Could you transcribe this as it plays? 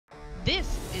This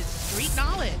is Street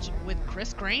Knowledge with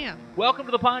Chris Graham. Welcome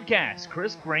to the podcast.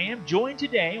 Chris Graham, joined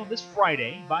today on this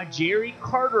Friday by Jerry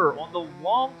Carter on the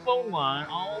long phone line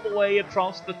all the way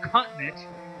across the continent.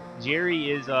 Jerry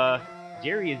is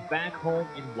back home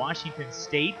in Washington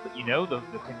State, but you know the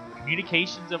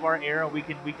communications of our era, we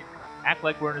can act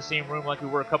like we're in the same room like we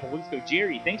were a couple weeks ago.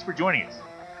 Jerry, thanks for joining us.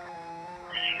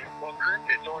 Well, Chris,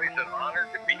 it's always an honor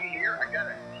to be here. I got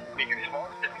to make a small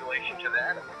stipulation to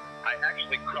that. I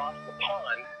actually crossed the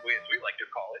pond, as we like to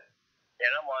call it, and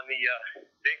I'm on the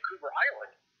Vancouver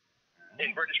Island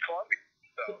in British Columbia.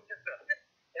 So it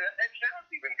sounds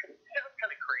kind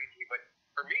of crazy, but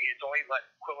for me, it's only like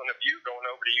equivalent of you going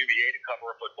over to UVA to cover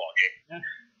a football game.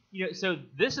 So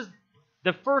this is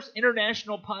the first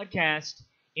international podcast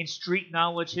in Street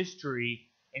Knowledge history,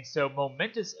 and so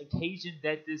momentous occasion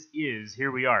that this is. Here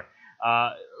we are.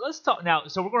 Let's talk now.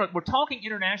 So we're talking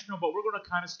international, but we're going to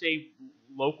kind of stay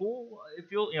local. If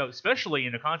especially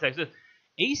in the context of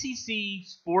ACC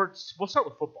sports. We'll start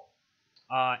with football.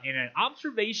 And an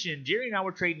observation. Jerry and I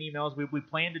were trading emails. We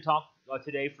planned to talk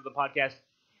today for the podcast,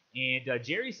 and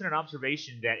Jerry sent an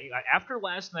observation that after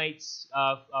last night's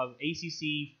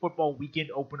ACC football weekend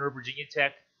opener, Virginia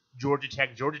Tech, Georgia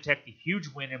Tech, the huge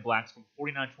win in Blacks from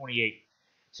 49-28.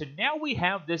 So now we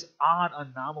have this odd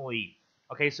anomaly.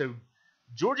 Okay, so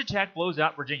Georgia Tech blows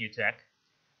out Virginia Tech.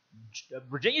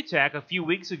 Virginia Tech, a few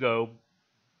weeks ago,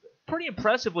 pretty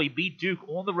impressively beat Duke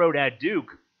on the road at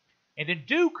Duke. And then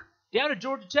Duke, down at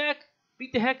Georgia Tech,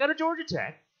 beat the heck out of Georgia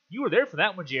Tech. You were there for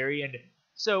that one, Jerry. And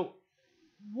so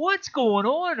what's going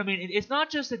on? I mean, it's not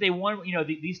just that they won,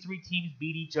 these three teams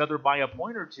beat each other by a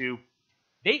point or two.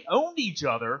 They owned each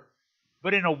other,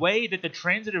 but in a way that the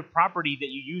transitive property that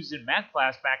you used in math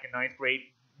class back in 9th grade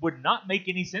would not make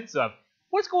any sense of.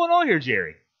 What's going on here,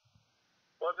 Jerry?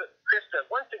 Well, Chris, the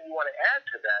one thing you want to add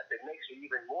to that makes it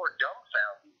even more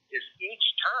dumbfounding is each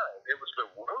time it was the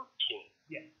road team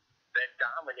that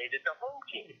dominated the home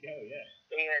team. Oh, yeah.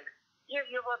 And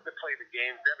you love to play the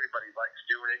games. Everybody likes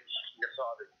doing it. You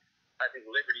saw that I think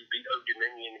Liberty beat Old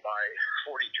Dominion by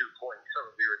 42 points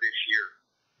earlier this year,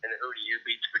 and the ODU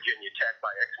beats Virginia Tech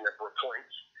by X number of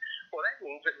points. Well, that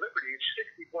means that Liberty is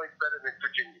 60 points better than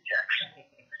Virginia Tech.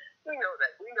 We know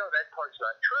that part's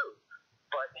not true.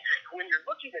 But when you're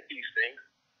looking at these things,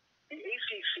 the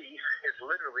ACC is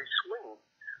literally swinging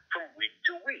from week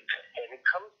to week, and it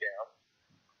comes down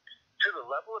to the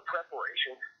level of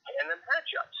preparation and the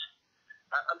matchups.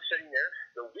 I'm sitting there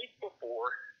the week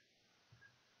before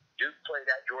Duke played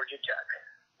at Georgia Tech.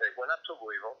 They went up to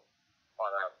Louisville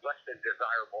on a less than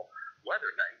desirable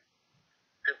weather night,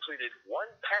 completed one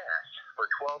pass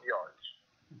for 12 yards,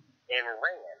 and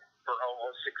ran for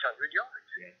almost 600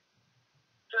 yards. Yeah.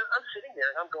 So I'm sitting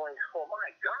there and I'm going, oh my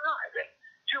God,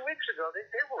 2 weeks ago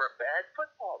they were a bad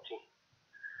football team.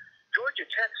 Georgia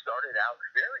Tech started out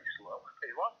very slow.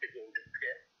 They lost the game to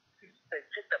Pitt. They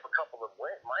picked up a couple of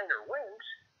minor wins,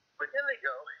 but then they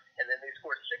go and then they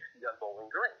score 60 on Bowling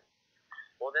Green.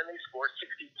 Well, then they score 60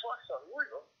 plus on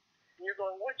Louisville. And you're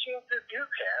going, what chance does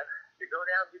Duke have to go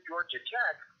down to Georgia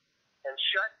Tech and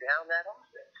shut down that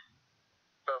offense?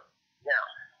 So now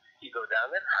you go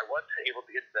down there. I was able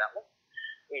to get to that one.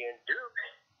 And Duke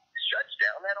shuts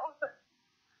down that offense.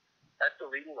 That's the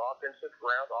leading offensive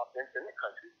ground offense in the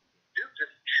country. Duke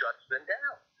just shuts them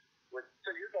down.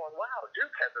 So you're going, wow,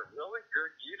 Duke has a really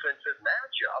good defensive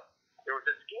matchup. There was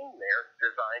a scheme there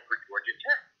designed for Georgia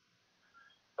Tech.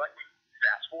 But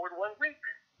fast forward 1 week.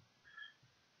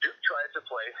 Duke tries to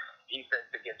play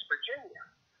defense against Virginia.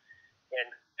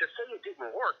 And to say it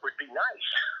didn't work would be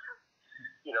nice.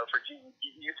 Virginia,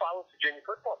 you follow Virginia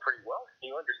football pretty well.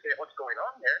 You understand what's going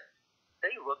on there.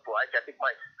 They looked like, I think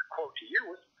my quote to you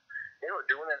was, they were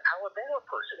doing an Alabama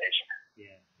impersonation.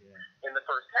 Yeah. In the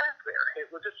first half there.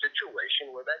 It was a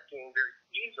situation where that game very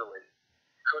easily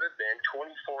could have been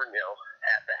 24-0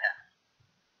 at the half.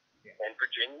 Yeah. And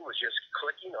Virginia was just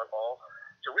clicking on all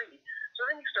three. So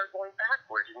then you start going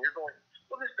backwards, and you're going,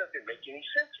 well, this doesn't make any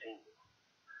sense anymore.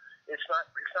 It's not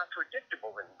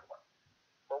predictable anymore.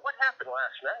 Well, what happened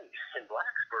last night in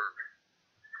Blacksburg?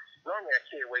 Normally I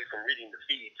stay away from reading the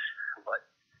feeds, but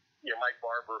Mike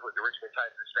Barber with the Richmond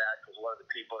Times-Dispatch was one of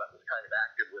the people that was kind of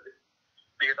active with it.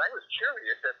 Because I was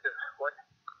curious as to what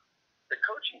the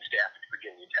coaching staff at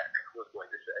Virginia Tech was going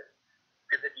to say.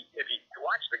 Because if you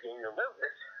watch the game, you'll know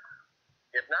this.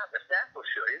 If not, the staff will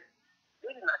show you.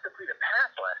 They did not complete a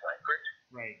pass last night, Chris.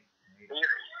 Right.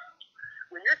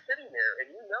 When you're sitting there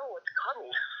and you know what's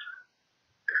coming,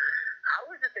 how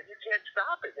is it that you can't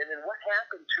stop it? And then what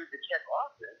happened to the Tech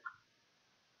offense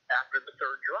after the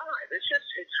third drive?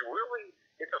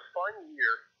 It's a fun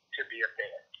year to be a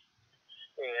fan.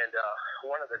 And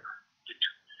one of the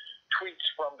tweets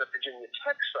from the Virginia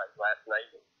Tech site last night.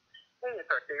 Hey, it's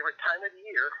our favorite time of the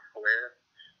year where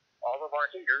all of our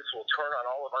haters will turn on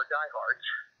all of our diehards,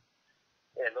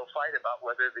 and they'll fight about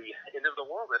whether the end of the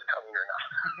world is coming or not.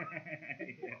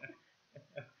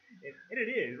 And it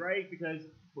is, right? Because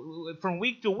from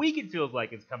week to week, it feels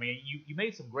like it's coming. You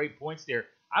made some great points there.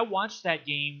 I watched that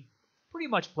game pretty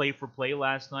much play for play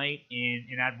last night,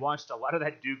 and I'd watched a lot of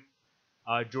that Duke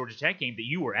Georgia Tech game that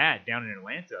you were at down in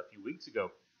Atlanta a few weeks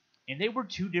ago, and they were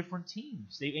two different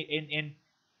teams. It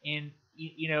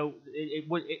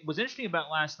was interesting about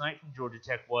last night from Georgia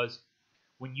Tech was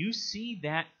when you see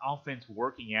that offense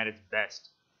working at its best.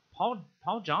 Paul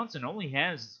Johnson only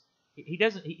has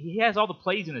he has all the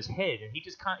plays in his head, and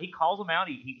he calls them out.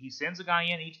 He sends a guy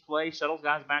in each play, shuttles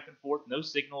guys back and forth, no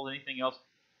signal, anything else.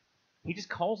 He just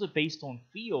calls it based on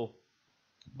feel.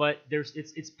 But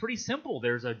it's pretty simple.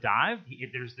 There's a dive.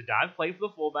 There's the dive play for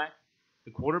the fullback,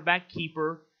 the quarterback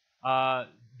keeper.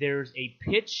 There's a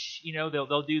pitch.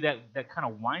 They'll do that kind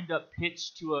of wind up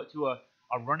pitch to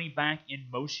a running back in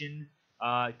motion.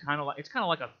 It's kind of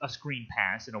like a screen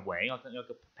pass in a way, like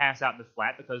a pass out in the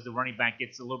flat because the running back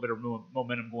gets a little bit of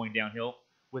momentum going downhill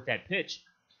with that pitch,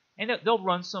 and they'll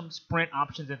run some sprint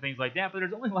options and things like that. But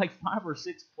there's only like 5 or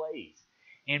 6 plays,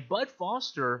 and Bud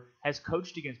Foster has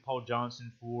coached against Paul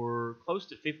Johnson for close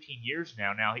to 15 years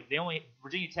now. Now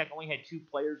Virginia Tech only had 2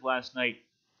 players last night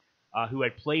who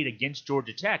had played against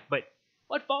Georgia Tech, but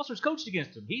Bud Foster's coached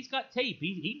against him. He's got tape.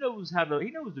 He knows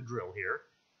the drill here.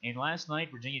 And last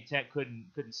night, Virginia Tech couldn't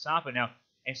stop it. Now,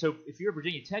 and so if you're a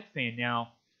Virginia Tech fan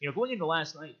now, going into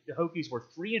last night, the Hokies were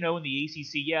 3-0 in the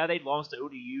ACC. Yeah, they'd lost to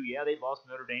ODU. Yeah, they'd lost to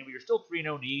Notre Dame, but you're still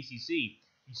 3-0 in the ACC.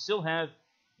 You still have,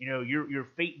 your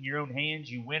fate in your own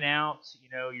hands. You win out.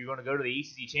 You're going to go to the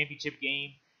ACC championship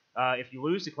game. If you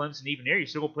lose to Clemson, even there, you're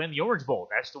still going to play in the Orange Bowl.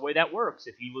 That's the way that works.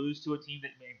 If you lose to a team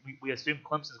that we assume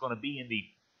Clemson's going to be in the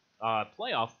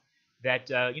playoff,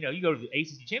 that you go to the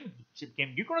ACC championship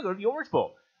game, you're going to go to the Orange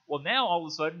Bowl. Well, now all of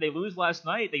a sudden they lose last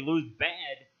night. They lose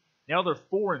bad. Now they're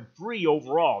 4-3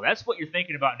 overall. That's what you're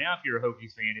thinking about now if you're a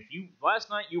Hokies fan. Last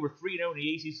night you were 3-0 in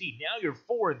the ACC. Now you're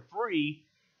 4-3.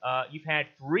 You've had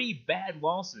 3 bad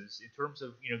losses in terms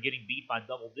of getting beat by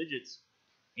double digits.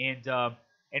 And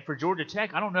for Georgia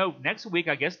Tech, I don't know. Next week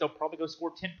I guess they'll probably go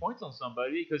score 10 points on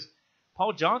somebody because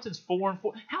Paul Johnson's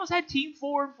 4-4. How's that team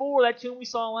 4-4? That team we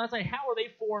saw last night. How are they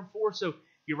 4-4? So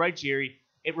you're right, Jerry.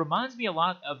 It reminds me a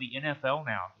lot of the NFL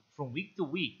now. From week to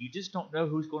week, you just don't know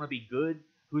who's going to be good,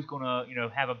 who's going to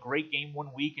have a great game one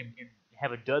week and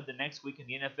have a dud the next week in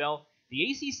the NFL.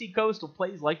 The ACC Coastal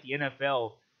plays like the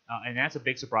NFL, and that's a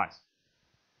big surprise.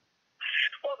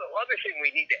 Well, the other thing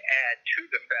we need to add to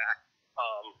the fact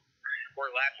where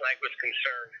last night was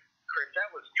concerned, Chris, that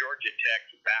was Georgia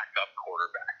Tech's backup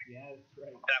quarterback. Yeah,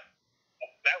 that's right.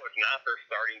 That was not their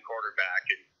starting quarterback,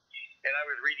 and I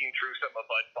was reading through some of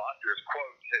Bud Foster's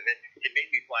quotes, and it made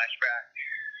me flash back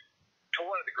to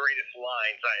one of the greatest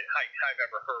lines I've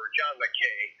ever heard. John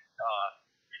McKay,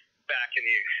 back in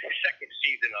the second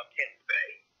season of Tampa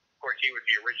Bay. Of course, he was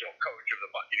the original coach of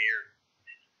the Buccaneers.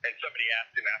 And somebody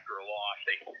asked him after a loss,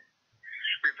 they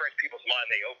refreshed people's mind,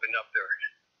 they opened up their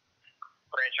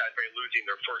franchise by losing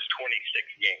their first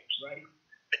 26 games. Right.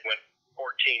 They went 14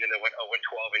 and then went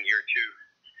 0-12 in year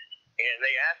 2. And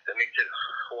they asked him, he said,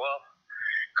 well,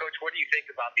 Coach, what do you think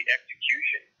about the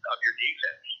execution of your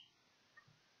defense?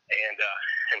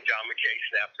 And John McKay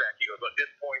snaps back. He goes, well, at this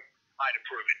point, I'd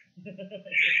approve it.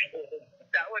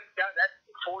 That's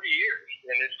 40 years,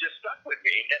 and it's just stuck with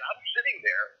me. And I'm sitting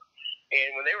there,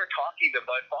 and when they were talking to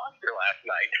Bud Foster last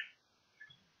night,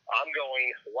 I'm going,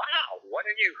 wow, what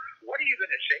are you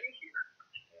going to say here?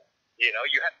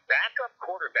 You have backup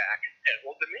quarterback at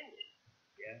Old Dominion.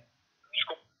 Yeah.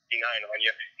 Score 59 on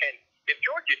you. And if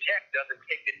Georgia Tech doesn't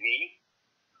take a knee,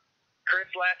 Chris,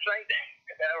 last night,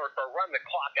 or run the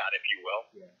clock out, if you will.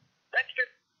 Yeah. That's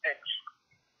just,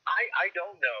 I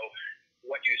don't know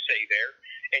what you say there.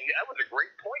 And that was a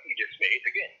great point you just made.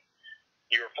 Again,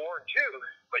 you were 4-2,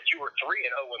 but you were 3-0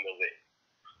 in the league.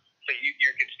 So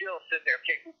you could still sit there.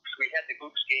 Okay, oops, we had the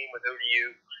oops game with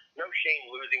ODU. No shame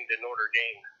losing to Notre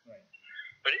Dame. Right.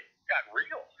 But it got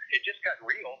real. It just got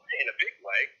real in a big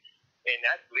way. And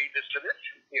that leads us to this.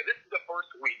 This is the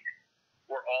first week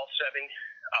where all 7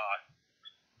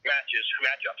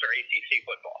 matchups are ACC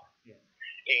football. Yeah.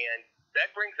 And that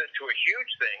brings us to a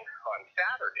huge thing on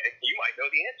Saturday. You might know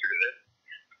the answer to this,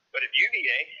 but if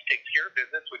UVA takes care of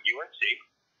business with UNC,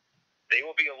 they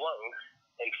will be alone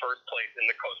in first place in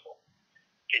the Coastal.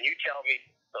 Can you tell me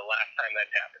the last time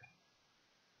that's happened?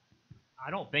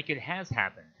 I don't think it has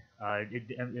happened.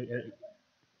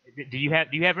 Do you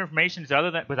have information other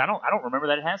than? Because I don't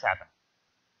remember that it has happened.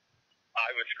 I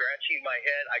was scratching my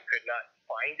head. I could not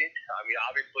find it. I mean,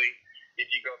 obviously, if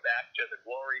you go back to the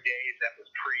glory days, that was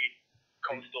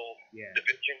pre-Coastal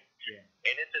Division. Yeah.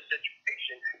 And it's a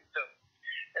situation. So,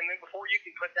 and then before you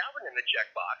can put that one in the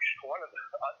checkbox, one of the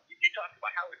you talked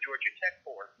about how would Georgia Tech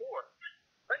 4-4.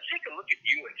 Let's take a look at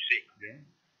UNC. Yeah.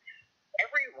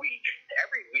 Every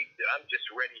week that I'm just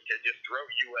ready to just throw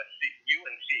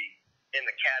UNC in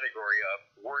the category of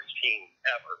worst team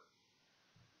ever.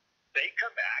 They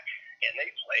come back and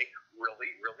they play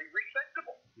really, really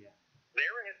respectable. Yeah.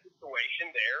 They're in a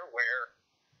situation there where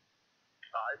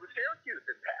it was Syracuse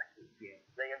that passed it. Yeah.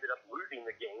 They ended up losing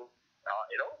the game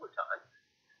in overtime.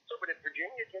 So, but if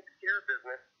Virginia takes care of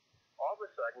business, all of a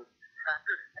sudden,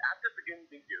 after Virginia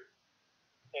beat Duke,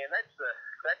 and that's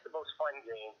the most fun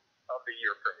game of the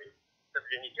year for me, the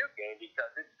Virginia Duke game,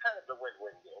 because it's kind of the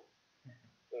win-win game.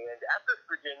 And after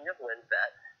Virginia wins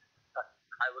that,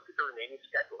 I look at the remaining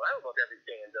schedule. I don't know if every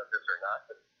fan does this or not,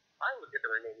 but I look at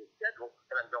the remaining schedule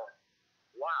and I'm going,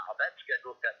 wow, that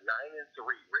schedule's got 9-3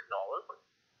 written all over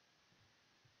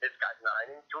it. It's got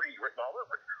 9-3 written all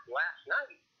over it.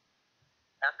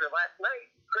 After last night,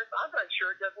 Chris, I'm not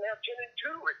sure it doesn't have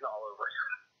 10-2 written all over it.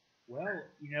 Well,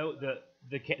 you know, the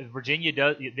Virginia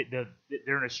does.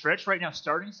 They're in a stretch right now,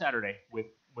 starting Saturday with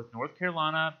North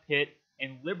Carolina, Pitt,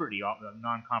 and Liberty. A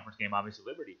non-conference game, obviously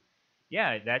Liberty.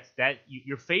 Yeah,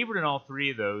 you're favored in all three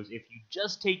of those. If you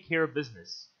just take care of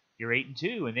business, you're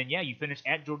 8-2, and then you finish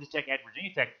at Georgia Tech, at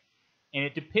Virginia Tech, and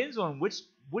it depends on which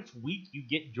week you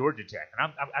get Georgia Tech.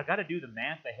 And I got to do the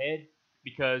math ahead.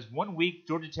 Because one week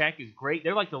Georgia Tech is great.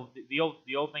 They're like the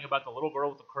old thing about the little girl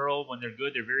with the curl. When they're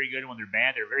good, they're very good. And when they're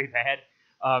bad, they're very bad.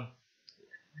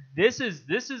 This is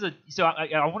so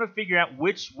I want to figure out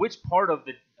which part of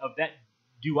that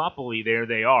duopoly there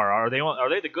they are. Are they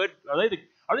the good? Are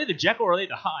they the Jekyll or are they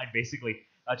the Hyde? Basically,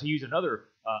 to use another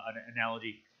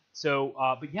analogy. So,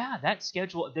 but yeah, that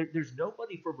schedule. There's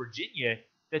nobody for Virginia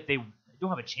that they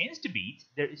don't have a chance to beat.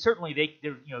 Certainly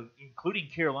they're including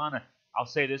Carolina. I'll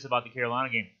say this about the Carolina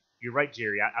game. You're right,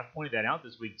 Jerry. I pointed that out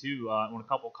this week, too, on a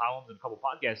couple columns and a couple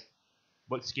podcasts.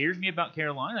 What scares me about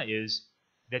Carolina is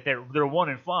that they're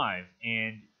 1-5,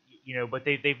 and but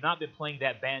they've not been playing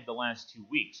that bad the last 2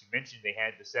 weeks. You mentioned they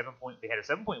had a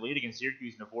 7-point lead against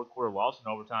Syracuse in the fourth quarter, loss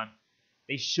in overtime.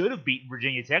 They should have beaten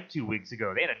Virginia Tech 2 weeks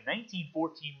ago. They had a 19-14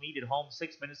 lead at home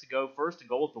 6 minutes ago, first and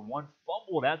goal at the 1,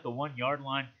 fumbled at the 1-yard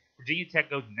line. Virginia Tech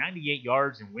goes 98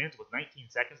 yards and wins with 19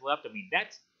 seconds left. I mean,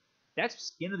 that's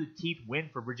skin of the teeth win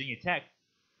for Virginia Tech.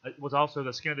 It was also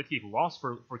the skin of the teeth loss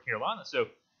for Carolina. So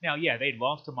now, they'd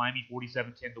lost to Miami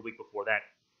 47-10 the week before that.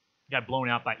 Got blown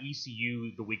out by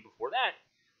ECU the week before that.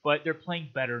 But they're playing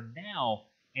better now,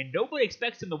 and nobody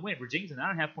expects them to win. Virginia's a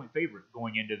 9.5-point favorite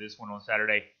going into this one on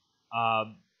Saturday.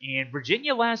 And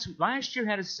Virginia last year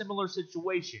had a similar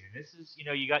situation. And this is, you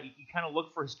kind of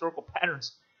look for historical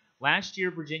patterns. Last year,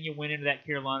 Virginia went into that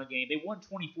Carolina game. They won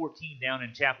 2014 down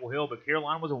in Chapel Hill, but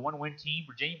Carolina was a one-win team.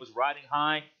 Virginia was riding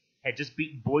high, had just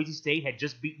beaten Boise State, had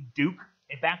just beaten Duke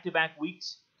in back-to-back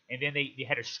weeks, and then they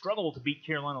had a struggle to beat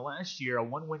Carolina last year, a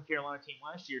one-win Carolina team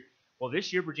last year. Well,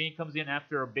 this year, Virginia comes in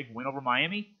after a big win over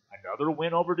Miami, another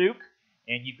win over Duke,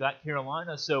 and you've got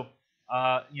Carolina. So,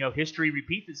 history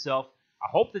repeats itself. I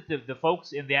hope that the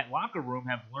folks in that locker room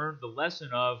have learned the lesson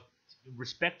of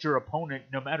respect your opponent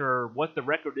no matter what the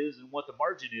record is and what the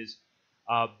margin is.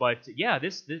 But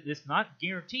this not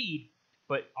guaranteed.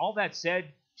 But all that said,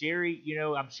 Jerry,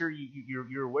 I'm sure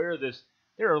you're aware of this.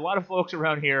 There are a lot of folks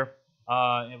around here,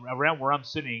 around where I'm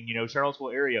sitting,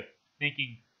 Charlottesville area,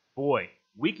 thinking, boy,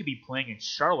 we could be playing in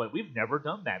Charlotte. We've never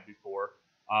done that before.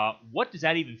 What does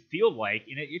that even feel like?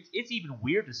 And it's even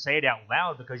weird to say it out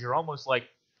loud because you're almost like,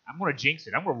 I'm going to jinx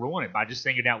it. I'm going to ruin it by just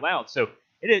saying it out loud. So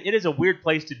it is a weird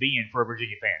place to be in for a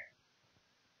Virginia fan.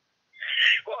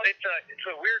 Well, it's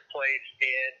a weird place,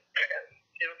 and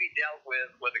it'll be dealt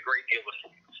with a great deal of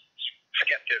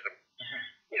skepticism.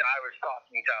 I was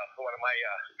talking to one of my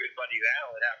good buddies,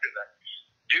 Alan, after the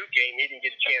Duke game. He didn't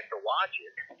get a chance to watch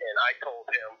it, and I told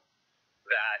him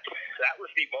that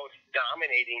was the most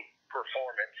dominating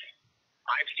performance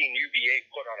I've seen UVA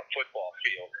put on a football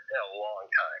field in a long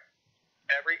time.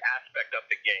 Every aspect of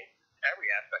the game,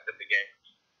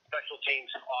 special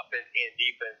teams, offense, and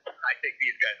defense, I think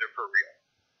these guys are for real.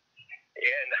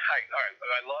 And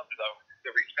I love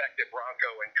the respect that Bronco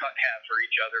and Cut have for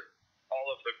each other. All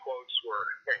of the quotes were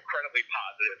incredibly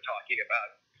positive, talking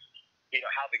about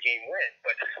how the game went.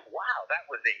 But wow, that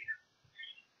was a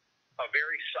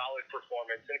very solid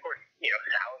performance. And of course,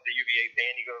 Alan's a UVA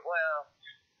fan. He goes,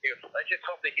 let's just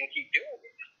hope they can keep doing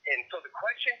it. And so the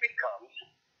question becomes,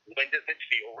 when does it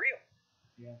feel real?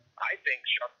 Yeah. I think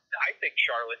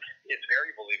Charlotte is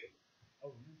very believable.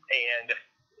 And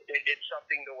it's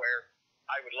something to where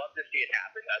I would love to see it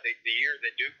happen. The year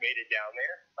that Duke made it down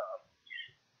there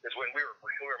is when we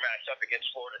were matched up against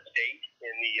Florida State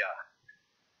in the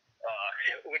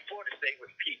when Florida State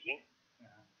was peaking.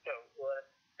 So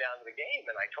down to the game,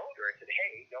 and I told her, I said,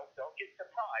 hey, don't get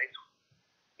surprised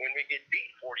when we get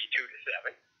beat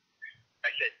 42-7. I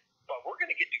said, but we're going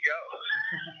to get to go.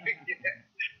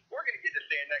 We're going to get to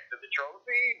stand next to the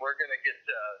trophy. We're going to get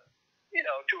to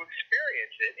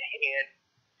experience it. And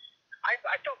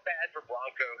I felt bad for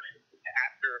Bronco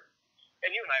after, and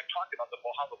you and I have talked about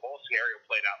how the bowl scenario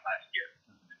played out last year.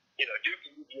 Duke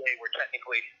and UVA were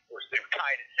technically they were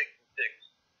tied at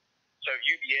 6-6. So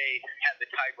UVA had the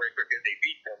tiebreaker because they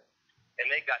beat them, and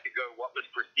they got to go what was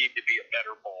perceived to be a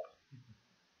better bowl.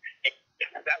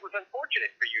 And that was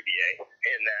unfortunate for UVA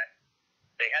in that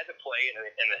they had to play in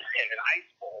an ice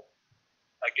bowl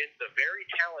against a very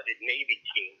talented Navy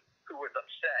team who was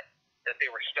upset that they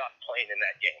were stuck playing in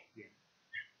that game.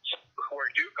 So,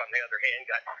 where Duke, on the other hand,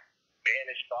 got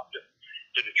banished off to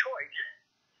Detroit,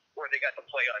 where they got to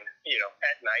play on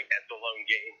at night as the lone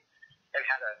game and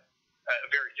had a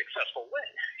very successful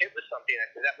win. It was something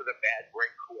that was a bad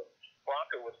break where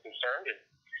Bronco was concerned, and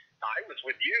I was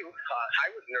with you. I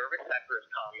was nervous after his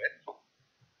comments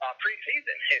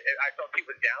preseason. I thought he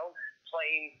was down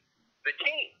playing the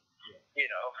team.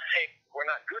 Hey, we're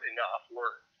not good enough.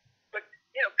 But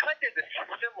Cut did the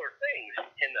similar things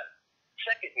in the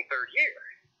second and third year.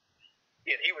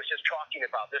 He was just talking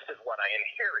about this is what I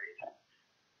inherited.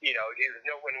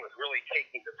 No one was really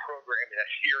taking the program in a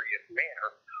serious manner,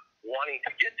 wanting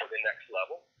to get to the next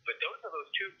level. But those are those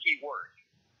two key words,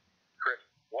 Chris.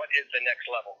 What is the next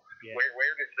level? Yeah. Where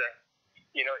does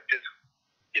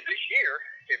if this year,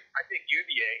 if I think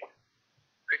UVA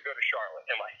could go to Charlotte,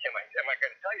 am I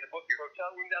going to tell you to book your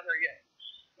hotel room down there yet?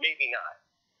 Maybe not,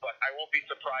 but I won't be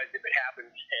surprised if it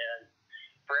happens. And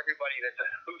for everybody that's a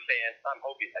Who fan, I'm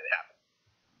hoping that it happens.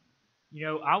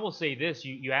 I will say this: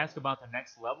 you ask about the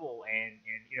next level, and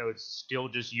it's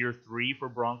still just year 3 for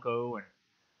Bronco, and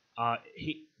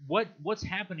what's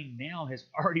happening now has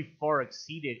already far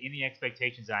exceeded any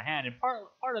expectations I had, and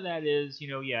part of that is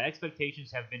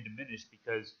expectations have been diminished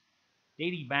because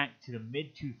dating back to the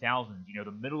mid 2000s,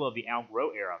 the middle of the Al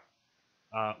Groh era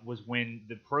was when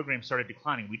the program started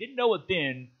declining. We didn't know it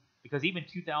then because even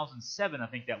 2007, I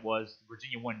think that was,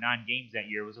 Virginia won 9 games that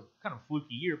year. It was a kind of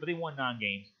fluky year, but they won 9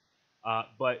 games.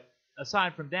 But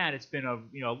aside from that, it's been a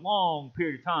long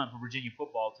period of time for Virginia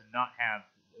football to not have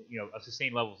a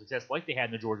sustained level of success like they had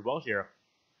in the George Welsh era.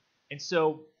 And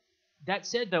so that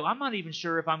said, though, I'm not even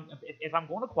sure if I'm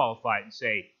going to qualify it and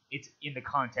say it's in the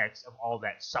context of all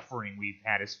that suffering we've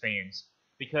had as fans,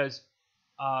 because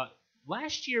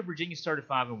last year Virginia started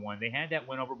 5-1. They had that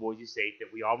win over Boise State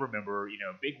that we all remember.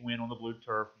 Big win on the blue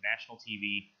turf, national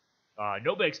TV.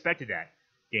 Nobody expected that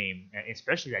game,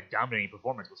 especially that dominating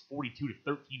performance. It was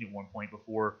 42-13 at one point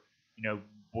before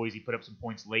Boise put up some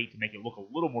points late to make it look a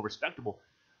little more respectable.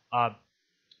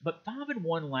 But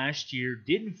 5-1 last year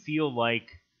didn't feel like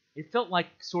it felt like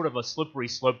sort of a slippery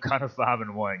slope kind of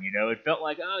 5-1. It felt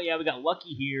like, oh yeah, we got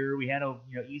lucky here. We had a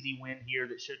easy win here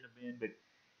that shouldn't have been, but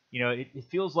it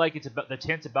feels like it's about the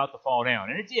tent's about to fall down,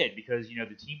 and it did because the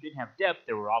team didn't have depth.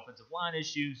 There were offensive line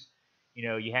issues.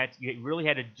 You really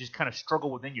had to just kind of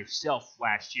struggle within yourself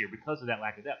last year because of that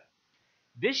lack of depth.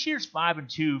 This year's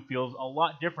 5-2 feels a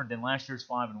lot different than last year's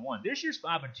 5-1. This year's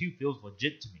 5-2 feels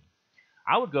legit to me.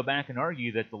 I would go back and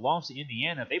argue that the loss to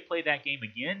Indiana, if they play that game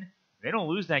again, they don't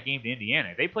lose that game to Indiana.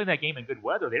 If they play that game in good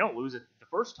weather, they don't lose it the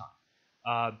first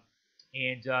time.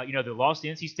 The loss to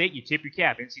NC State, you tip your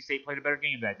cap. NC State played a better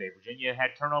game that day. Virginia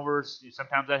had turnovers.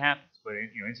 Sometimes that happens, but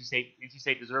NC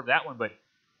State deserved that one. But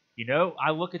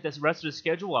I look at this rest of the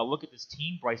schedule. I look at this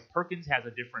team. Bryce Perkins has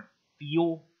a different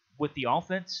feel with the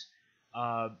offense.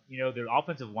 Their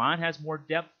offensive line has more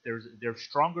depth. They're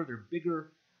stronger. They're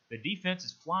bigger. The defense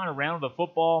is flying around with the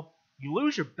football. You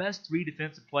lose your best 3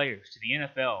 defensive players to the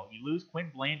NFL. You lose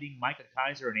Quinn Blanding, Micah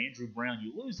Kaiser, and Andrew Brown.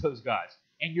 You lose those guys,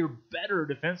 and you're better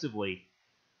defensively.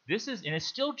 And it's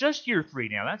still just year 3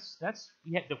 now.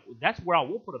 That's where I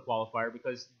will put a qualifier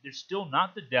because there's still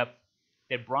not the depth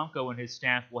that Bronco and his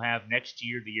staff will have next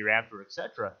year, the year after,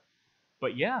 etc.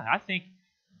 But yeah, I think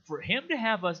for him to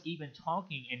have us even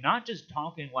talking, and not just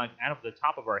talking like out of the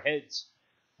top of our heads,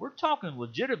 we're talking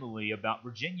legitimately about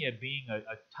Virginia being a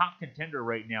top contender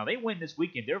right now. They win this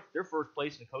weekend. They're first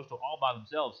place in the Coastal all by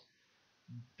themselves,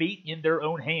 feet in their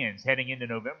own hands heading into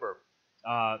November.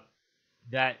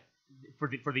 That for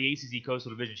the ACC Coastal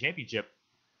Division Championship.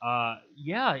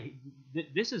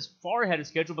 This is far ahead of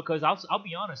schedule because I'll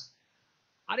be honest,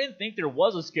 I didn't think there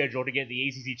was a schedule to get the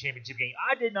ACC championship game.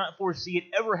 I did not foresee it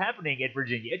ever happening at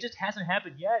Virginia. It just hasn't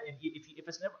happened yet. And if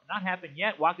it's never not happened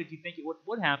yet, why could you think it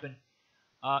would happen?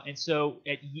 And so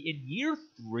in year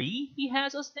 3, he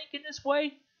has us thinking this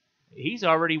way. He's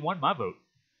already won my vote.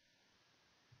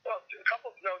 Well, a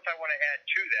couple of notes I want to add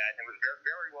to that, and it was very,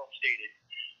 very well stated.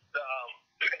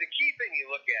 The key thing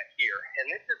you look at here, and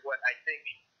this is what I think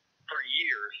for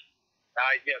years,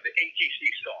 the ACC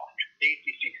soft. The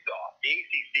ACC soft. The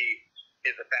ACC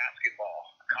is a basketball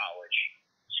college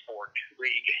sport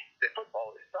league. The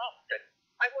football is soft. And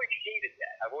I've always hated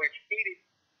that. I've always hated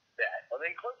that. Well,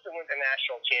 then Clemson wins the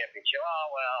national championship. Oh,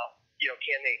 well,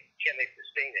 can they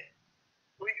sustain it?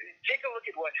 Take a look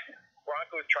at what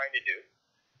Bronco is trying to do.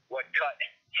 What Cut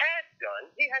has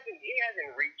done. He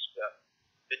hasn't reached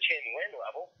the 10-win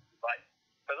level, but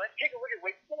let's take a look at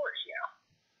Wake Forest now.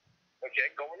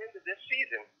 Okay, going into this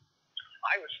season,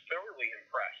 I was thoroughly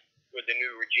impressed with the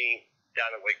new regime down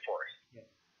at Wake Forest. Yeah.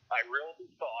 I really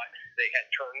thought they had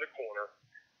turned the corner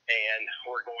and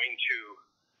were going to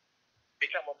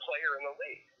become a player in the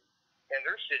league. And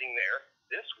they're sitting there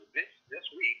this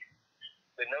week.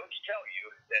 The notes tell you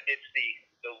that it's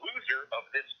the loser of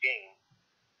this game,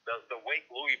 the Wake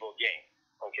Louisville game,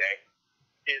 okay,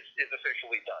 is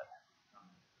officially done.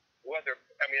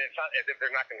 It's not as if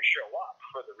they're not going to show up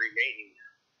for the remaining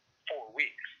 4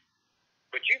 weeks.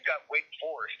 But you've got Wake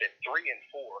Forest at 3-4,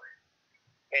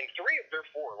 and 3 of their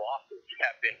 4 losses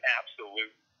have been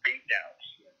absolute beatdowns.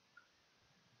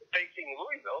 Facing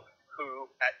Louisville, who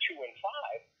at 2-5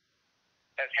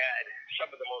 has had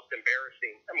some of the most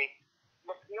embarrassing.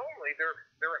 Normally their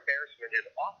embarrassment is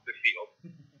off the field.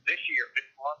 This year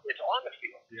it's on the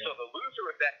field. Yeah. So the loser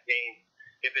of that game,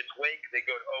 if it's Wake, they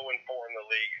go to 0-4 in the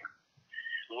league.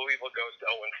 Louisville goes to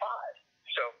 0-5.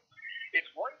 So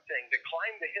it's one thing to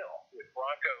climb the hill, which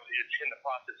Bronco is in the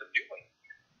process of doing.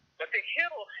 But the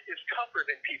hill is tougher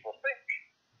than people think.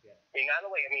 Yeah. Not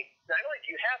only do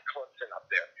you have Clemson up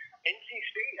there, NC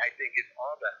State, I think, is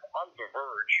on the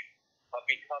verge of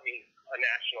becoming a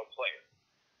national player.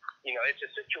 It's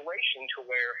a situation to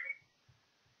where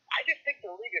I just think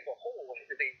the league as a whole is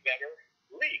a better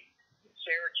league.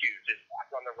 Syracuse is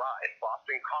back on the rise.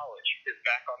 Boston College is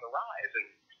back on the rise. And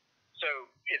so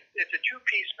it's a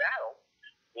two-piece battle.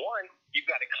 One, you've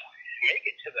got to make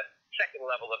it to the second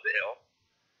level of the hill,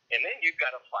 and then you've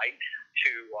got to fight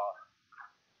to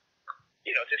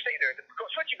stay there.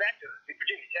 Switching back to the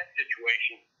Virginia Tech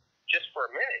situation just for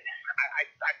a minute,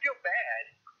 I feel bad.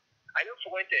 I know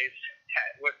Fuentes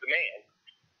was the man,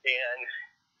 and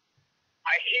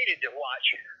I hated to watch.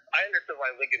 I understood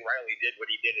why Lincoln Riley did what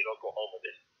he did at Oklahoma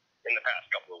in the past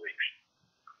couple of weeks.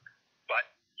 But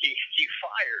he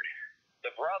fired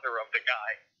the brother of the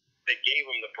guy that gave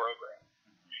him the program.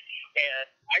 And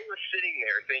I was sitting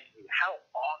there thinking, how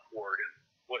awkward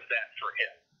was that for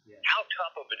him? Yeah. How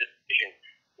tough of a decision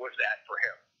was that for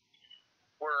him?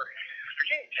 Where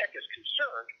Virginia Tech is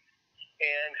concerned,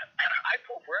 and I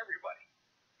pull for everybody.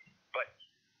 But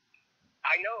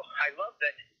I love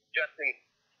that Justin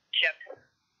kept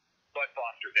Bud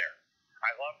Foster there.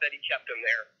 I love that he kept him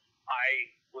there.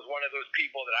 I was one of those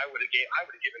people that I would have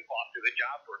given Foster the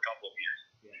job for a couple of years.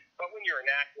 Yeah. But when you're a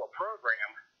national program,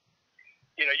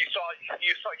 you saw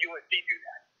UNC do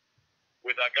that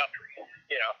with Guthrie.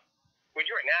 When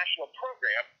you're a national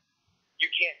program, you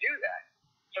can't do that.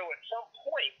 So at some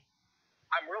point,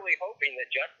 I'm really hoping that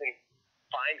Justin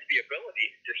finds the ability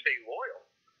to stay loyal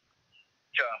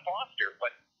to Foster,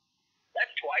 but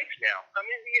that's twice now.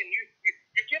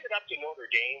 You give it up to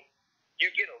Notre Dame, you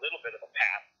get a little bit of a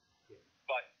pass.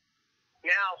 But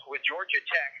now with Georgia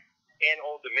Tech and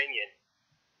Old Dominion,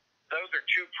 those are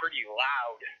two pretty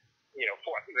loud,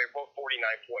 I think they're both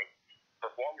 49-point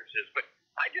performances. But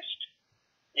I just,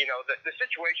 the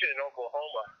situation in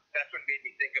Oklahoma, that's what made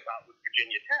me think about with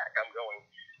Virginia Tech. I'm going,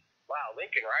 wow,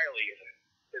 Lincoln Riley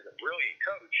is a brilliant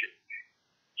coach.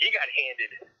 He got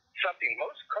handed something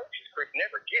most coaches, Chris,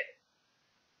 never get.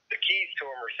 The keys to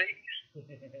a Mercedes.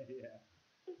 Yeah.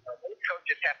 Most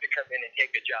coaches have to come in and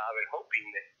take a job and hoping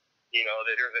that,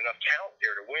 that there's enough talent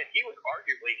there to win. He was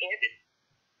arguably handed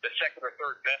the second or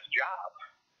third best job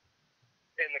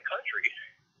in the country.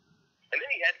 And then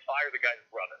he had to fire the guy's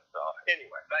brother. So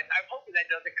anyway, I'm hoping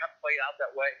that doesn't play out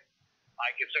that way.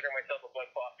 I consider myself a Bud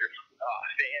Foster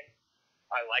fan.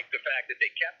 I like the fact that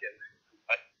they kept him.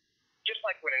 But just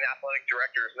like when an athletic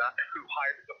director is not who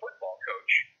hired the football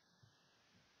coach,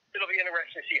 it'll be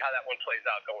interesting to see how that one plays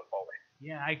out going forward.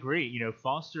 Yeah, I agree.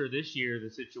 Foster this year,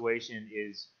 the situation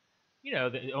is,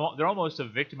 they're almost a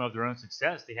victim of their own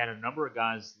success. They had a number of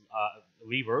guys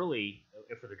leave early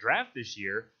for the draft this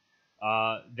year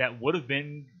that would have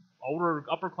been older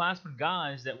upperclassmen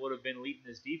guys that would have been leading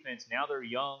this defense. Now they're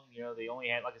young. They only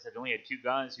had, like I said, two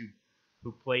guys who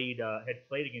had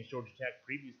played against Georgia Tech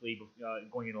previously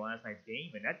going into last night's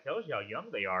game, and that tells you how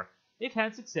young they are. They've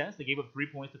had success. They gave up 3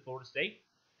 points to Florida State.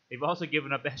 They've also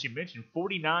given up, as you mentioned,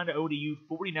 49 to ODU,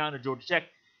 49 to Georgia Tech,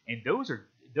 and those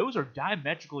are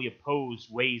diametrically opposed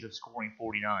ways of scoring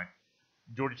 49.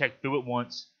 Georgia Tech threw it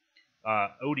once.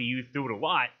 ODU threw it a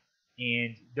lot.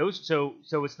 And so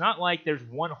it's not like there's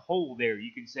one hole there.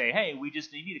 You can say, hey, we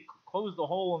need to close the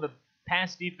hole in the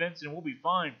pass defense and we'll be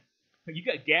fine. You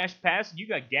got gash pass and you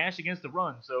got gash against the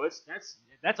run. So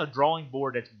that's a drawing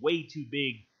board that's way too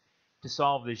big to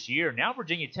solve this year. Now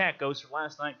Virginia Tech goes from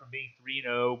last night from being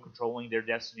 3-0, controlling their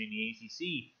destiny in the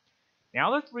ACC.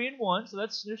 Now they're 3-1, so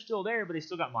they're still there, but they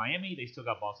still got Miami, they still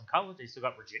got Boston College, they still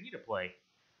got Virginia to play,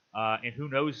 and who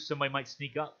knows, somebody might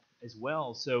sneak up as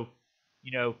well. So,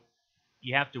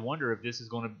 you have to wonder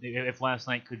if last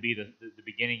night could be the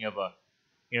beginning of a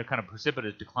kind of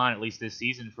precipitous decline, at least this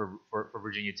season for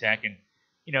Virginia Tech. And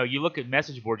you look at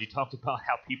message boards. You talked about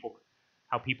how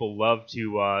people love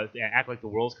to act like the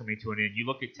world's coming to an end. You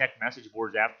look at Tech message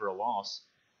boards after a loss.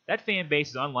 That fan base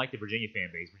is unlike the Virginia fan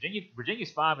base.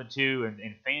 Virginia's 5-2,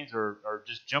 and fans are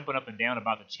just jumping up and down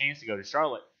about the chance to go to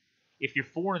Charlotte. If you're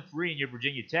 4-3 and you're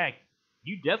Virginia Tech,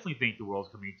 you definitely think the world's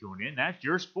coming to an end. That's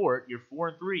your sport. You're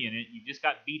 4-3 in it. You just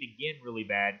got beat again really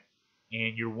bad,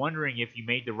 and you're wondering if you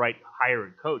made the right hire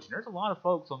and coach. And there's a lot of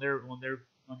folks in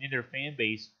their fan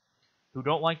base who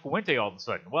don't like Fuente all of a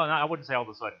sudden. Well, I wouldn't say all of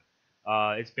a sudden.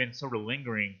 It's been sort of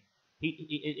lingering.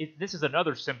 This is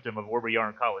another symptom of where we are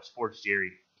in college sports,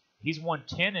 Jerry. He's won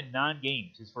 10 and 9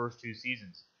 games his first 2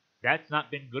 seasons. That's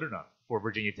not been good enough for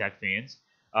Virginia Tech fans.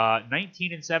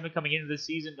 19 and 7 coming into this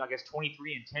season. I guess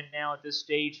 23 and 10 now at this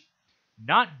stage.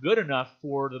 Not good enough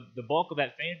for the bulk of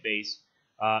that fan base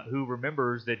who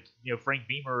remembers that Frank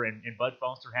Beamer and Bud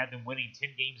Foster had them winning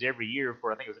 10 games every year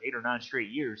for I think it was 8 or 9 straight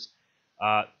years.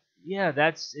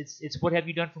 It's what have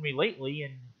you done for me lately?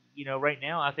 And right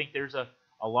now I think there's a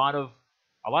lot of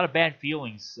bad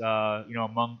feelings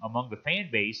among the fan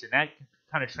base, and that can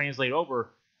kind of translate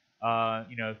over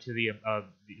to the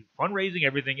fundraising,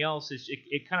 everything else.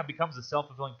 It kind of becomes a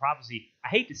self-fulfilling prophecy. I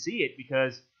hate to see it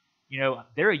because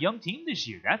they're a young team this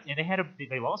year. And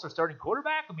they lost their starting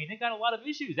quarterback. I mean, they got a lot of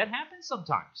issues. That happens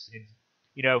sometimes. And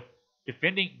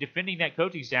defending that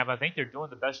coaching staff, I think they're doing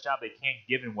the best job they can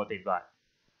given what they've got.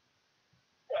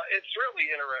 Well, it's really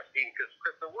interesting because,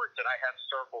 Chris, the words that I have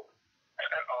circled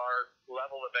are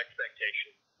level of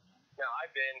expectation. Now,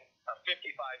 I've been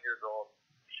 55 years old.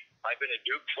 I've been a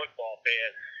Duke football fan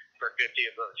for 50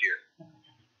 of those years.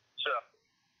 So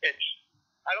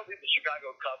I don't think the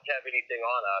Chicago Cubs have anything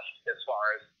on us as far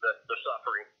as the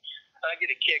suffering. I get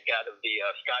a kick out of the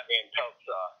Scott Van Pelt's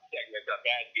segment of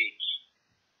Bad Beats.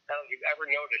 I don't know if you've ever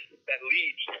noticed that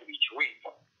leads each week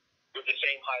with the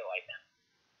same highlight.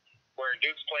 Where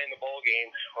Duke's playing the bowl game,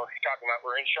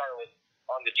 we're in Charlotte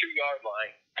on the 2-yard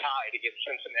line, tied against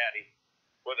Cincinnati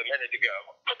with a minute to go.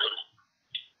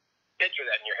 Picture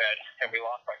that in your head, and we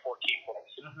lost by 14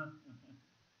 points.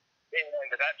 And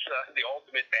that's the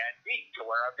ultimate bad beat, to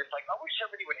where I'm just like, I wish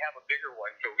somebody would have a bigger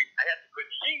one, so I had to quit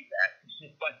seeing that.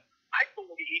 But I go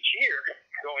into each year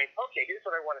going, okay, here's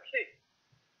what I want to see.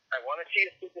 I want to see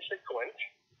us get the sequence.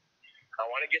 I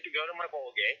want to get to go to my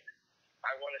bowl game.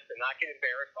 I want us to not get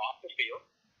embarrassed off the field.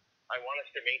 I want us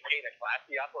to maintain a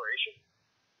classy operation.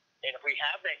 And if we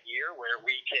have that year where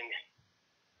we can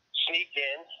sneak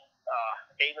in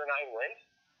 8 or 9 wins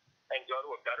and go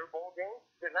to a better bowl game,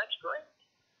 then that's great.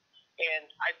 And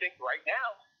I think right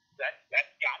now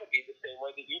that's got to be the same way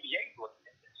the UVA is looking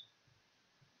at this.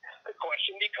 The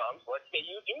question becomes, let's say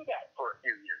you do that for a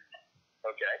few years,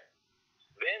 okay?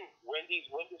 Then when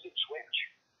does it switch?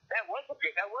 That was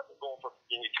a goal for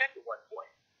Virginia Tech at one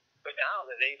point, but now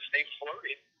that they've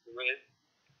flirted with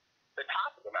the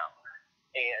top of the mountain,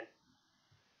 and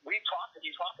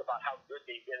you talk about how good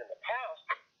they've been in the past.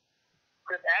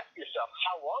 Chris, ask yourself,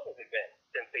 how long has it been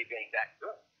since they've been that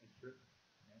good? That's true.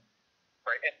 Yeah.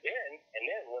 Right, and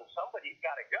then when somebody's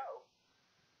got to go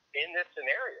in this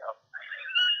scenario,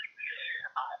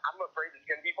 I'm afraid it's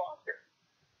going to be Foster,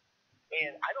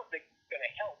 and I don't think it's going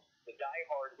to help the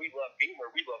diehard "we love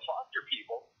Beamer, we love Foster"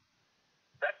 people.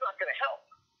 That's not going to help.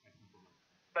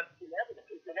 But it's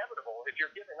inevitable if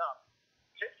you're giving up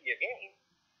 50 a game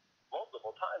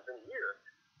multiple times in a year.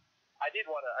 I did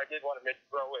want to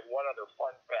throw in one other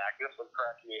fun fact. This one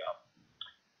cracked me up.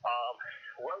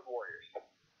 Road Warriors.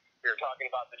 We were talking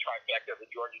about the trifecta of the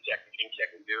Georgia Tech, Virginia Tech,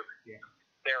 and Duke. Yeah.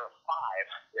 There are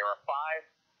five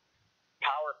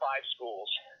Power 5 schools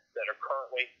that are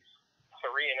currently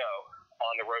 3-0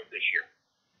 on the road this year.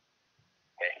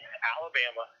 Okay.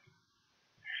 Alabama,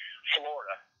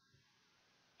 Florida,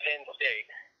 Penn State,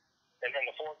 and then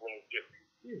the fourth one is Duke.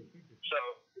 So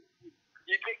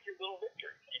you take your little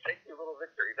victory.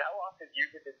 How often do you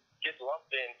get lumped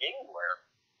in anywhere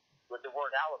with the word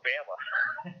Alabama?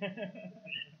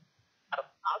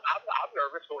 I'm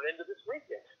nervous going into this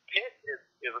weekend. Pitt is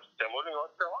similar to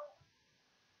North Carolina.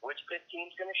 Which Pitt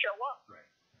team's going to show up? Right.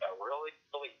 A really,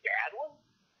 really bad one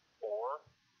or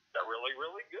a really,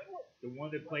 really good one? The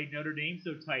one that played Notre Dame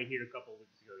so tight here a couple of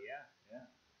weeks ago. Yeah.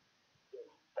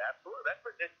 Absolutely. That's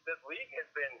what this league has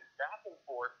been back and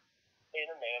forth in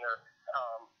a manner.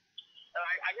 And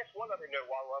I guess one other note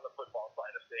while we're on the football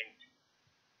side of things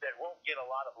that won't get a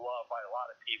lot of love by a lot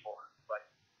of people, but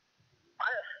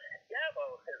Dabo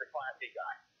is a classy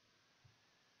guy.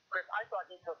 Chris, I thought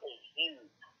he took a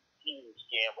huge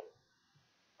gamble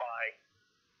by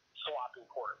swapping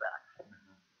quarterbacks.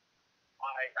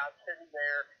 I'm sitting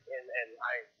there and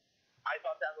I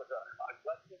thought that was a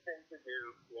gutsy thing to do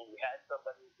when you had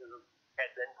somebody who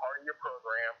had been part of your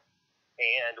program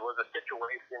and was a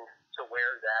situation to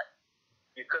where that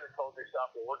you could have told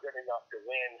yourself, well, we're good enough to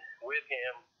win with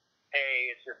him.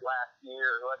 Hey, it's just last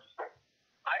year.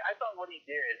 I thought what he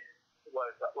did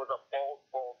was a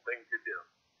bold thing to do.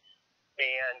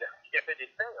 And if it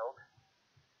had failed,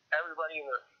 everybody in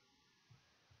the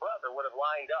brother would have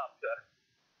lined up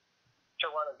to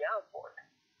run him down for it.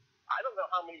 I don't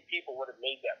know how many people would have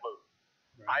made that move.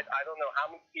 Right. I don't know how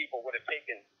many people would have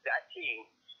taken that team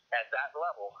at that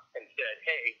level and said,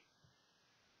 hey,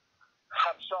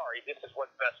 I'm sorry, this is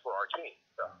what's best for our team.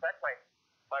 So that's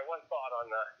my one thought on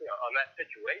on that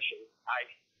situation.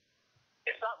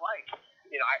 It's not like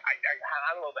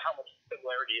I don't know how much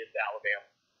similarity is to Alabama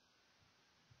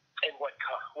and what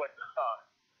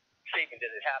Saban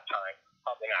did at halftime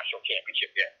of the national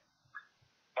championship game.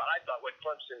 But I thought what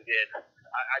Clemson did,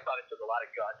 I thought it took a lot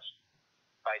of guts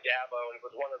by Dabo, and it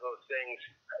was one of those things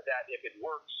that if it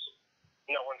works,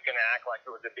 no one's going to act like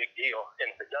it was a big deal, and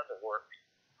if it doesn't work,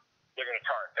 they're going to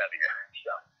tar and feather you.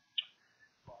 So,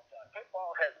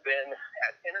 football has been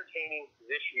as entertaining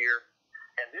this year,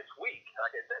 and this week,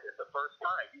 like I said, it's the first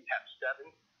time you have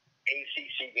 7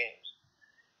 ACC games.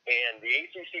 And the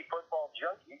ACC Football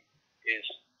Junkie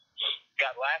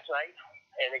got last night,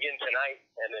 and again tonight,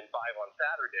 and then 5 on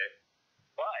Saturday.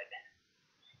 But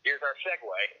here's our segue.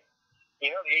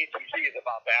 You know the ACC is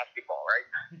about basketball, right?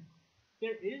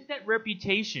 There is that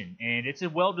reputation, and it's a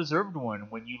well-deserved one.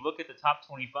 When you look at the top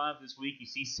 25 this week, you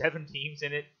see 7 teams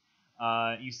in it.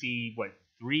 You see,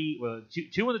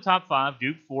 two in the top 5,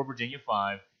 Duke 4, Virginia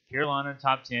 5, Carolina in the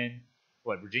top 10,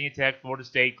 Virginia Tech, Florida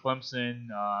State, Clemson,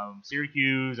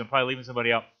 Syracuse. I'm probably leaving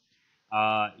somebody out.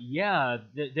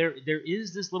 There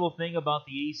is this little thing about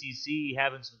the ACC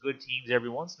having some good teams every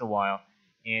once in a while.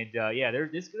 And,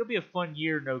 it's going to be a fun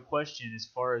year, no question, as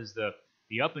far as the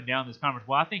up and down this conference.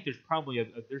 Well, I think there's probably a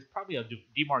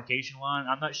demarcation line.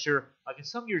 I'm not sure. Like in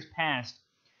some years past,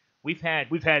 we've had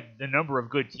the number of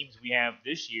good teams we have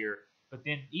this year, but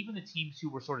then even the teams who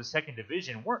were sort of second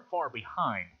division weren't far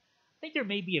behind. I think there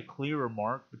may be a clearer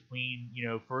mark between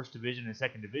first division and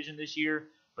second division this year,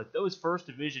 but those first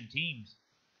division teams,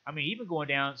 I mean, even going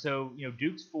down. So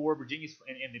Duke's 4, Virginia's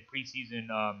in the preseason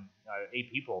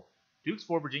 8 people. Duke's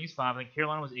 4, Virginia's 5. I think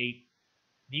Carolina was 8.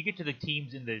 Then you get to the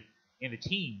teams in the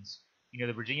teens,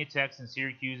 the Virginia Techs and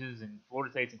Syracuse's and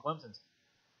Florida State's and Clemson's.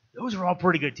 Those are all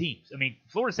pretty good teams. I mean,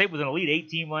 Florida State was an Elite 8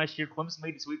 team last year. Clemson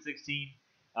made the Sweet 16.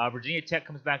 Virginia Tech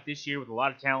comes back this year with a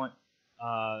lot of talent.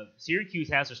 Syracuse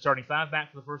has their starting 5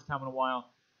 back for the first time in a while.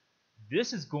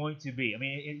 This is going to be,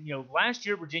 last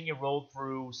year Virginia rolled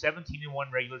through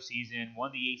 17-1 regular season,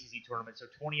 won the ACC tournament, so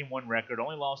 20-1 record,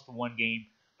 only lost for 1 game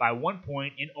by 1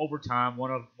 point in overtime.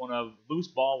 One of loose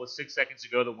ball with 6 seconds to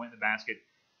go that went in the basket.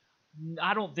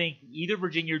 I don't think either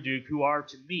Virginia or Duke, who are,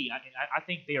 to me, I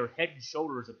think they are head and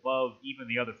shoulders above even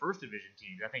the other first division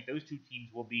teams. I think those 2 teams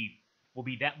will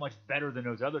be that much better than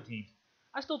those other teams.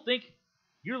 I still think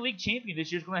your league champion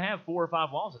this year is going to have 4 or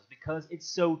 5 losses because it's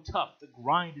so tough. The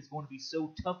grind is going to be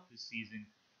so tough this season.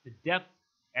 The depth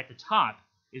at the top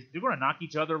they're going to knock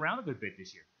each other around a good bit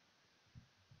this year.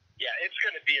 Yeah, it's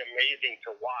going to be amazing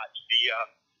to watch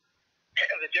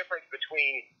the difference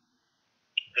between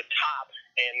the top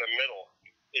and the middle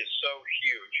is so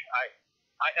huge.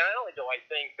 I not only do I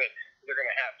think that they're going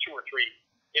to have 2 or 3,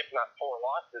 if not 4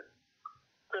 losses,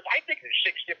 because I think there's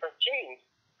 6 different teams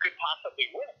could possibly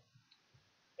win.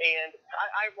 And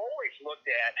I've always looked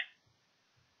at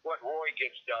what Roy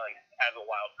gets done as a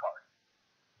wild card.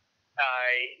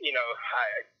 I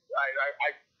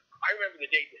remember the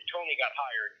day that Tony got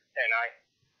hired, and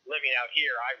living out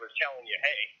here, I was telling you,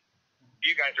 hey,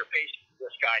 you guys are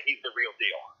this guy. He's the real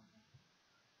deal.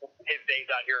 His days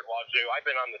out here at Wazoo, I've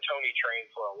been on the Tony train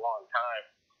for a long time,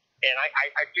 and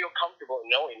I feel comfortable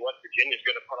knowing what Virginia's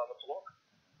going to put on the floor.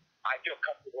 I feel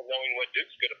comfortable knowing what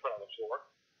Duke's going to put on the floor.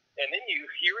 And then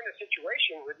you're in a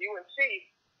situation with UNC.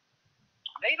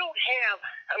 They don't have,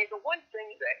 I mean, the one thing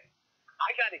that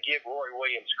I got to give Roy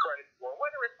Williams credit for,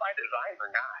 whether it's by design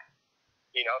or not,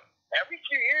 every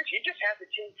few years he just has a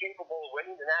team capable of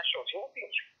winning the national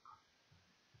championship.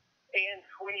 And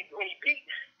when he beat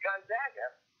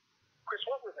Gonzaga, Chris,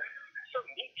 what was so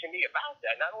neat to me about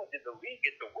that, not only did the league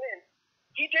get the win,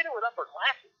 he did it with upper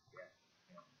classes. Yeah.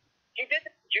 He did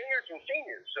it with juniors and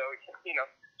seniors. So,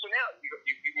 so now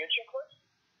you mentioned Clemson.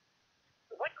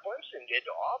 What Clemson did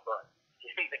to Auburn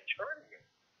in the tournament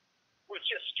was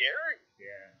just scary.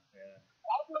 Yeah.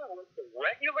 Auburn was the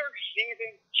regular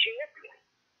season champion.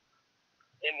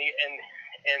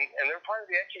 And they're part of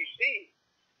the SEC.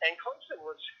 And Clemson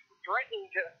was threatening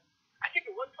to, I think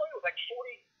at one point it was like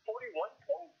 41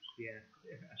 points. Yeah.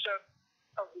 So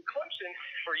Clemson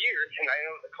for years, and I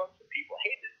know the Clemson people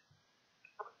hated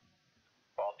the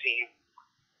football team.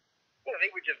 They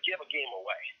would just give a game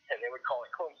away, and they would call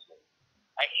it Clemson.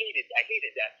 I hated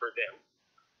that for them.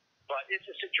 But it's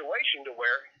a situation to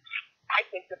where I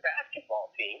think the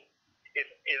basketball team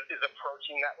is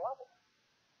approaching that level.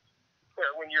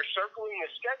 Where when you're circling the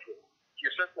schedule,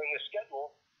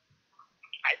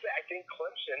 I think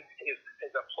Clemson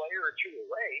is a player or two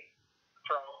away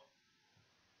from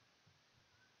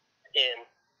in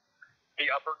the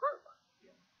upper group.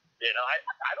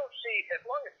 I don't see, as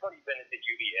long as Tony Bennett's at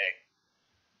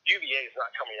UVA is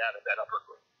not coming out of that upper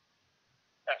group.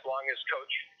 As long as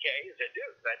Coach K is at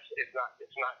Duke, it's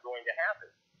not going to happen.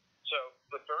 So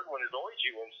the third one is always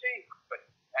UNC. But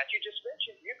as you just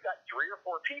mentioned, you've got 3 or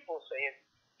 4 people saying,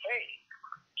 "Hey,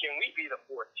 can we be the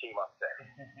 4th team up there?"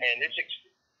 And it's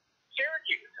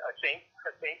Syracuse, same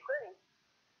thing.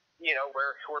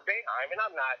 Where Boeheim, and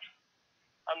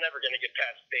I'm never going to get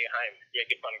past Boeheim,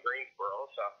 get fun of Greensboro.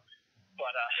 So,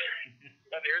 but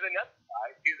there's another guy.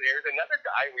 There's another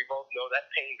guy we both know that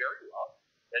Payne very well,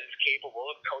 that is capable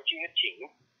of coaching a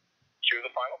team to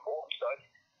the Final Four. So,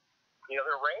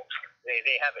 they're ranked.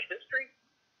 They have a history,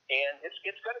 and it's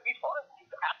going to be fun.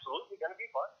 It's absolutely going to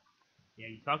be fun. Yeah,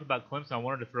 you talked about Clemson. I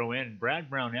wanted to throw in Brad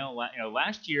Brownell.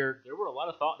 Last year there was a lot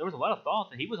of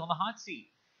thought that he was on the hot seat,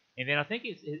 and then I think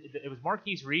it was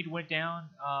Marquise Reed went down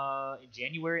in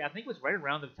January. I think it was right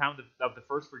around the time of the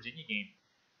first Virginia game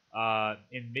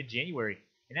in mid-January.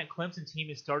 And that Clemson team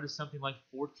has started something like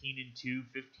 14-2,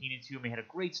 15-2. I mean, had a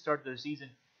great start to the season.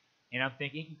 And I'm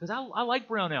thinking, because I like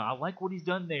Brownell, I like what he's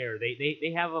done there.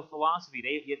 They have a philosophy.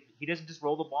 He doesn't just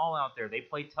roll the ball out there. They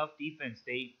play tough defense.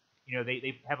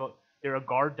 They're a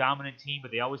guard dominant team,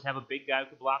 but they always have a big guy who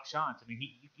can block shots. I mean,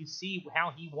 you can see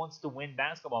how he wants to win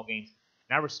basketball games.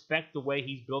 And I respect the way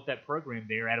he's built that program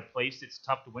there at a place that's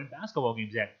tough to win basketball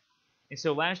games at. And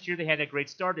so last year they had that great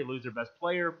start. They lose their best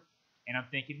player. And I'm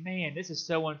thinking, man, this is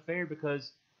so unfair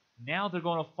because now they're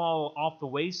going to fall off the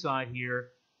wayside here,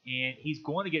 and he's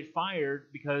going to get fired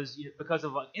because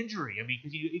of an injury. I mean,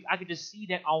 because I could just see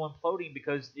that all imploding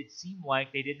because it seemed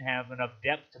like they didn't have enough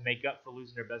depth to make up for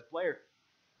losing their best player.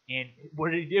 And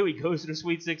what did he do? He goes to the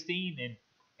Sweet 16,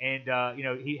 and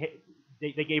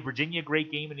they gave Virginia a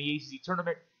great game in the ACC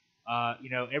tournament.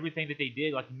 Everything that they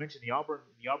did, like you mentioned, the Auburn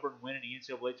win in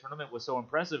the NCAA tournament was so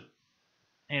impressive.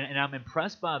 And I'm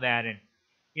impressed by that. And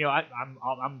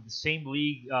I'm the same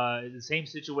league, the same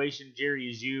situation, Jerry,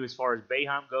 as you as far as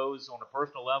Boeheim goes on a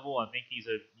personal level. I think he's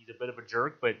a bit of a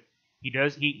jerk, but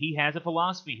he has a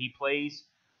philosophy. He plays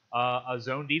a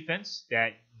zone defense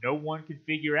that no one can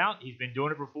figure out. He's been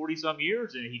doing it for 40-some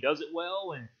years, and he does it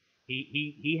well. And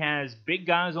he has big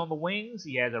guys on the wings.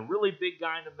 He has a really big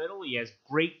guy in the middle. He has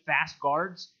great fast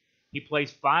guards. He plays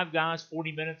 5 guys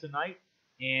 40 minutes a night,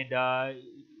 and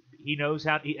he knows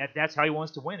that's how he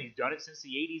wants to win. He's done it since the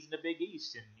 80s in the Big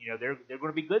East, and they're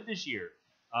going to be good this year.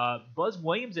 Buzz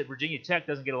Williams at Virginia Tech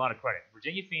doesn't get a lot of credit.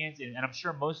 Virginia fans, and I'm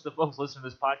sure most of the folks listening to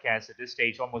this podcast at this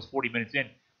stage, almost 40 minutes in,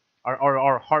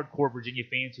 are hardcore Virginia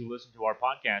fans who listen to our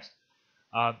podcast.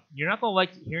 You're not going to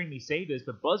like hearing me say this,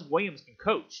 but Buzz Williams can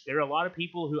coach. There are a lot of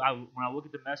people who, when I look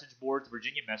at the message boards, the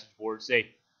Virginia message boards, say,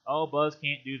 "Oh, Buzz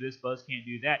can't do this, Buzz can't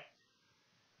do that."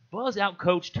 Buzz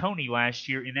outcoached Tony last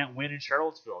year in that win in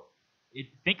Charlottesville.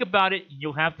 Think about it, and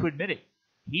you'll have to admit it.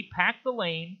 He packed the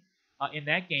lane in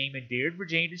that game and dared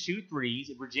Virginia to shoot threes.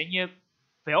 And Virginia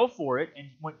fell for it and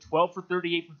went 12 for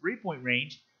 38 from three-point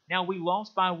range. Now, we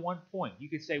lost by 1 point. You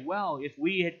could say, well, if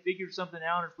we had figured something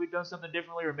out, or if we'd done something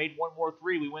differently or made one more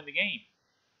three, we win the game.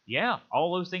 Yeah,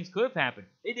 all those things could have happened.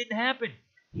 It didn't happen.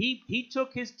 He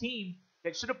took his team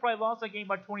that should have probably lost that game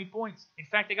by 20 points. In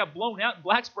fact, they got blown out in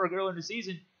Blacksburg earlier in the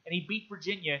season, and he beat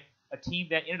Virginia, a team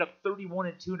that ended up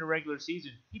 31-2 in the regular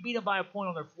season. He beat them by a point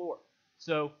on their floor.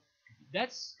 So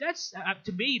that's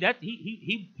to me that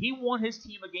he won his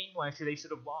team a game last year they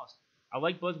should have lost. I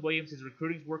like Buzz Williams. His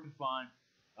recruiting's working fine.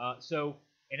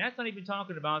 And that's not even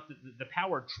talking about the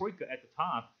power troika at the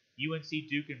top: UNC,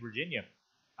 Duke, and Virginia.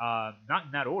 Not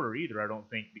in that order either, I don't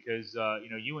think, because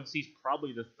UNC's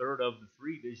probably the third of the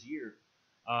three this year.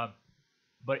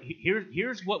 But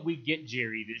here's what we get,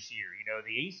 Jerry, this year.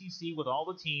 The ACC with all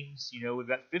the teams. We've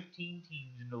got 15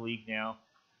 teams in the league now.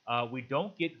 We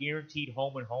don't get guaranteed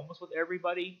home and homes with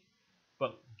everybody.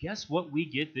 But guess what we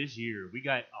get this year? We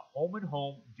got a home and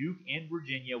home, Duke and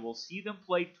Virginia. We'll see them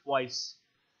play twice.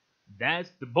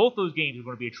 Both those games are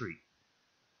going to be a treat.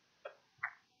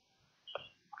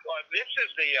 Well, this is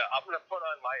I'm going to put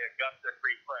on my Augusta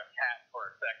Free Press hat for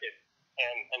a second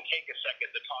and take a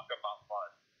second to talk about fun.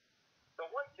 The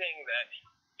one thing that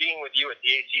being with you at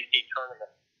the ACC tournament,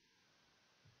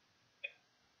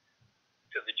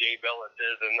 to the Jay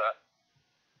Billises and the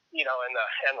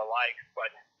likes,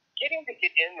 but getting to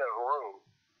get in the room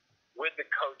with the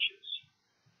coaches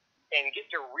and get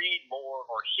to read more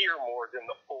or hear more than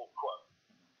the full quote.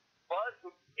 Buzz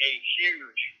was a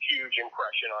huge, huge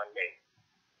impression on me,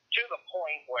 to the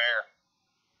point where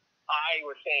I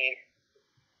was saying,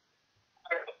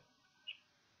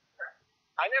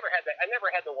 I never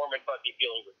had the warm and fuzzy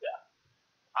feeling with Steph.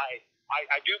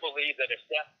 I do believe that if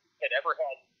Steph had ever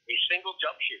had a single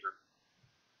jump shooter,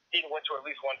 he went to at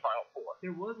least one Final Four.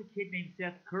 There was a kid named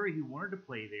Seth Curry who wanted to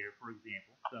play there, for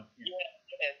example. So,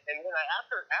 and then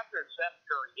after Seth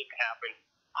Curry didn't happen,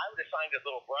 I would have signed his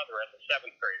little brother as a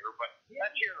seventh grader, but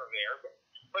that's here or there.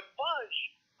 But Buzz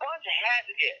has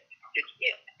it. It's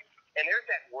it. And there's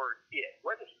that word, it.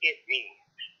 What does it mean?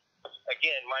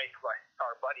 Again,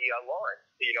 our buddy Lawrence,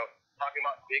 talking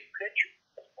about big picture.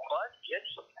 Buzz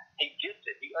gets it. He gets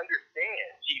it. He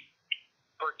understands. He's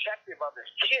protective of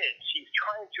his kids. He's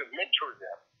trying to mentor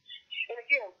them. And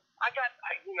again,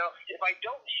 if I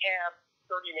don't have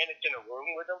 30 minutes in a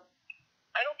room with him,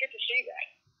 I don't get to see that.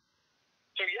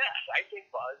 So yes, I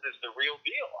think Buzz is the real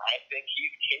deal. I think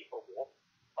he's capable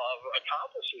of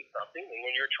accomplishing something. And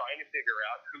when you're trying to figure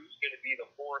out who's going to be the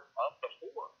fourth of the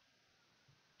four,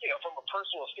 from a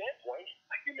personal standpoint,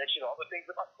 you mentioned all the things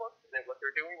about Clemson and what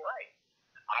they're doing right.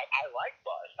 I like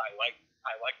Buzz. I like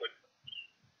what,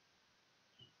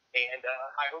 and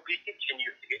I hope he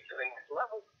continues to get to the next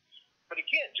level. But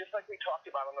again, just like we talked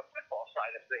about on the football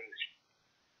side of things,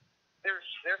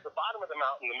 there's the bottom of the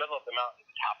mountain, the middle of the mountain,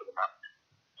 the top of the mountain.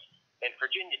 And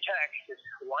Virginia Tech is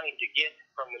wanting to get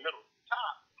from the middle to the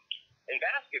top. In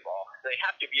basketball, they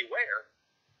have to be aware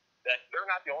that they're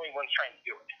not the only ones trying to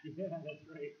do it. Yeah, that's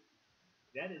right.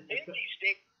 That is. NC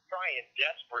State is trying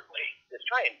desperately to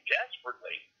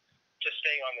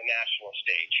stay on the national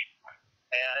stage.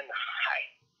 And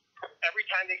every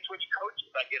time they switch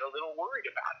coaches, I get a little worried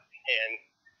about it. And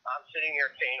I'm sitting there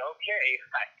saying, okay,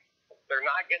 they're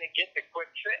not going to get the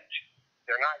quick fix.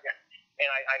 They're not going to. And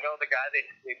I know the guy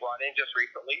they brought in just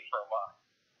recently from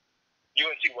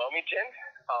UNC Wilmington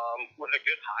was a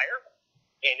good hire.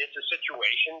 And it's a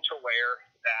situation to where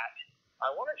that, I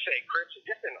want to say, Chris,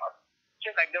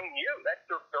 since I've known you, that's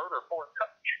their third or fourth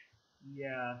coach.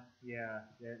 Yeah.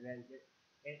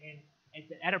 And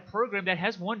at a program that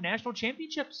has won national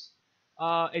championships.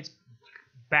 It's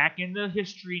back in the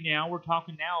history now. We're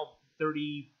talking now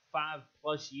 35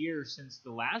 plus years since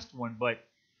the last one, but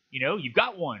you've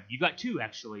got one. You've got two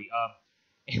actually.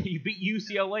 You beat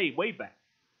UCLA way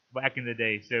back in the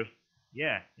day. So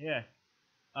yeah.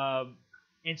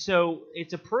 And so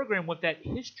it's a program with that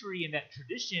history and that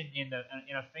tradition in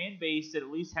a fan base that at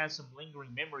least has some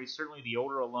lingering memories. Certainly the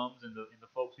older alums and the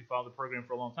folks who followed the program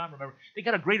for a long time remember they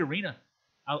got a great arena.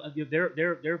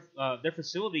 Their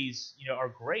facilities are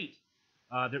great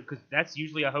because that's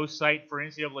usually a host site for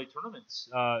NCAA tournaments.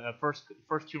 First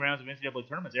two rounds of NCAA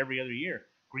tournaments every other year.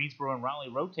 Greensboro and Raleigh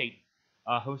rotate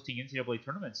hosting NCAA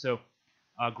tournaments. So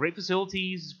great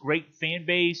facilities, great fan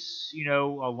base.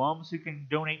 Alums who can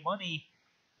donate money.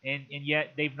 And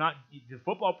yet they've not. The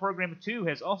football program too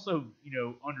has also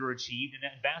underachieved, and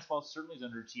basketball certainly is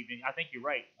underachieved. And I think you're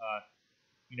right.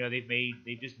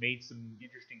 They've just made some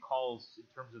interesting calls in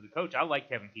terms of the coach. I like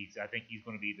Kevin Keatts. I think he's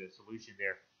going to be the solution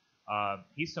there.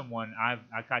 He's someone I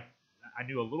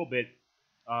knew a little bit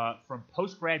from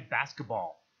post-grad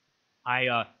basketball.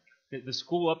 The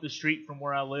school up the street from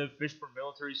where I live, Fishburne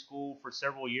Military School, for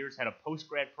several years had a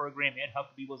post-grad program. Ed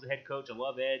Huckabee was the head coach. I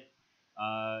love Ed.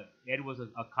 Ed was a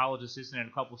college assistant at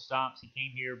a couple stops. He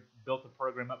came here, built the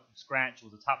program up from scratch.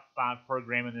 It was a top 5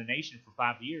 program in the nation for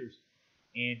 5 years.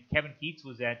 and Kevin Keats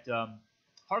was at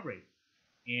Hargrave,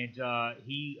 and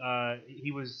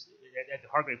he was at the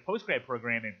Hargrave postgrad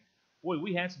program, and boy,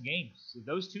 we had some games.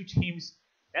 Those two teams,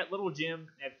 that little gym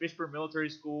at Fishburne Military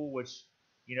School, which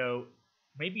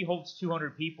maybe holds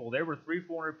 200 people. There were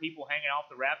 300-400 people hanging off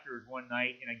the rafters one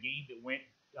night in a game that went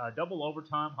double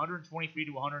overtime, 123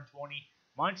 to 120.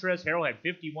 Montrezl Harrell had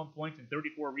 51 points and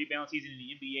 34 rebounds. He's in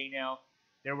the NBA now.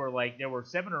 There were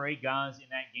 7 or 8 guys in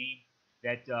that game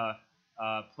that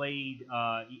played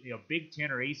Big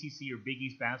Ten or ACC or Big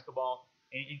East basketball,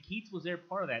 and Keats was there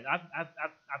part of that.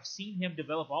 I've seen him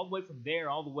develop all the way from there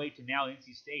all the way to now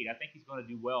NC State. I think he's going to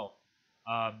do well.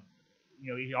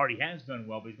 He already has done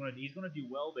well, but he's going to do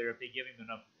well there if they give him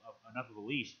enough of a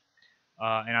leash.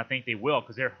 And I think they will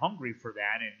because they're hungry for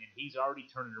that, and he's already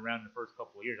turned it around in the first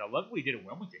couple of years. I love what he did at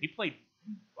Wilmington. He played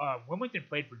Wilmington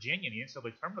played Virginia in the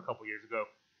NCAA tournament a couple of years ago,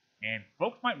 and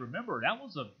folks might remember that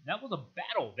was a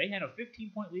battle. They had a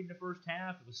 15-point lead in the first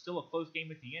half. It was still a close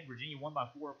game at the end. Virginia won by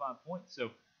 4 or 5 points.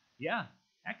 So, yeah,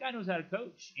 that guy knows how to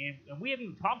coach, and we haven't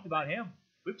even talked about him.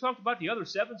 We've talked about the other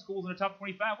 7 schools in the top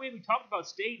 25. We haven't talked about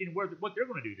State and what they're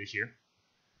going to do this year.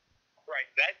 Right,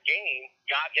 that game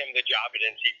got him the job at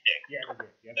NC State. Yeah,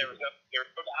 there was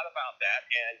no doubt about that.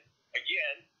 And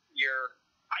again,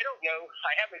 I don't know.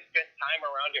 I haven't spent time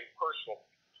around him personally,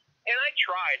 and I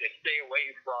try to stay away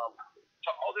from.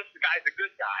 This guy's a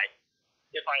good guy.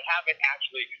 If I haven't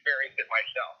actually experienced it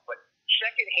myself, but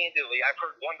secondhandedly, I've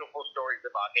heard wonderful stories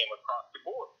about him across the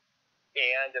board,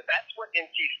 and that's what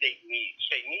NC State needs.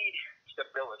 They need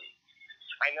stability.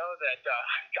 I know that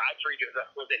Godfrey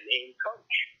was a named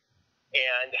coach.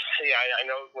 And I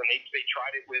know when they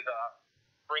tried it with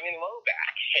bringing Lowe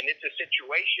back, and it's a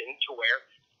situation to where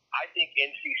I think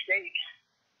NC State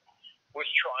was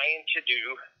trying to do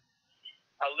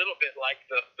a little bit like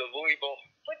the Louisville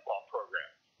football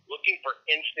program, looking for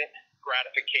instant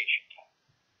gratification.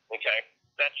 Okay,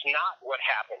 that's not what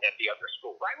happened at the other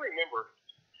school. I remember,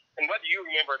 and whether you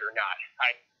remember it or not,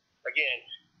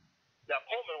 now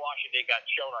Pullman, Washington got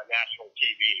shown on national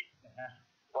TV,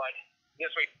 but this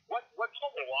week, what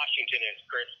Pullman, Washington is,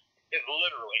 Chris, is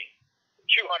literally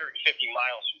 250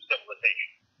 miles from civilization.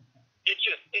 It's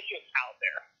just out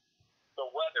there. The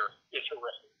weather is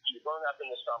horrific. You burn up in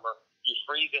the summer, you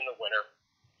freeze in the winter,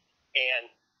 and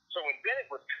so when Bennett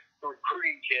was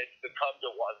recruiting kids to come to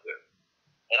Wazoo,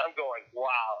 and I'm going,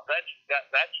 wow, that's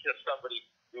just somebody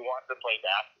who wants to play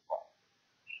basketball.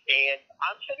 And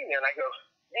I'm sitting there and I go,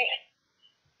 man,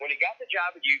 when he got the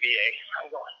job at UVA, I'm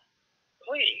going,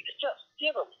 please, just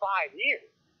give him 5 years.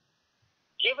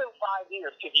 Give him 5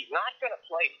 years because he's not going to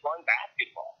play fun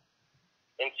basketball.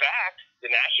 In fact, the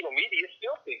national media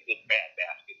still thinks it's bad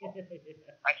basketball.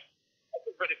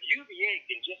 But if UVA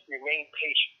can just remain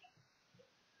patient,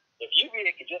 the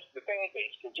fan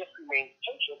base can just remain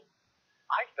patient,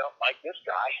 I felt like this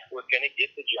guy was going to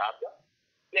get the job done.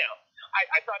 Now,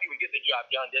 I thought he would get the job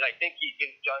done. Did I think he'd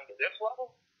get it done to this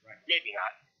level? Right. Maybe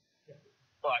not.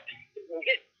 But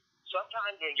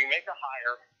sometimes when you make a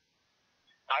hire,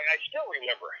 I still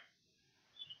remember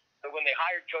that when they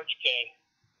hired Coach K,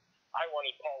 I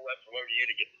wanted Paul Webb from ODU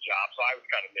to get the job, so I was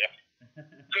kind of miffed.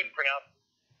 Couldn't pronounce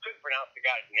the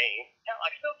guy's name. Hell,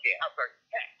 I still can't. I'm sorry.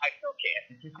 Heck, I still can't.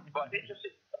 But it's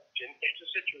a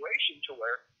situation to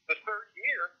where the third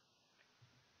year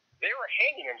they were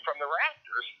hanging him from the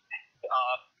rafters,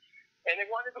 and they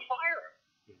wanted to fire him.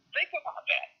 Think about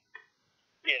that.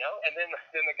 And then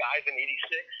the guys in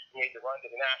 '86 made the run to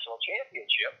the national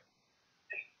championship,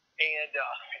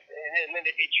 and then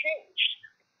it changed.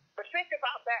 But think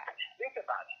about that. Think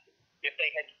about it. If they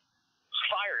had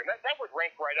fired him, that would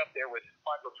rank right up there with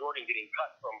Michael Jordan getting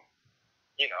cut from,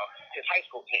 his high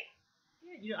school team.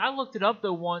 Yeah, I looked it up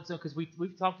though once because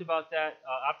we've talked about that.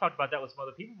 I've talked about that with some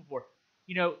other people before.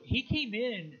 He came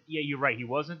in. Yeah, you're right. He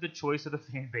wasn't the choice of the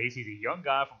fan base. He's a young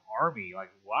guy from Army.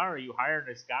 Like, why are you hiring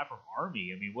this guy from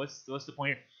Army? I mean, what's the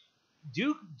point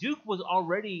here? Duke was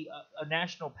already a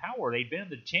national power. They'd been in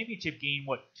the championship game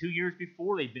 2 years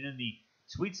before. They'd been in the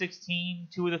Sweet 16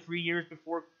 2 of the 3 years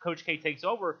before Coach K takes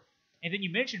over. And then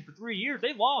you mentioned for 3 years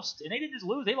they lost, and they didn't just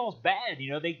lose; they lost bad.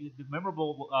 The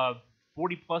memorable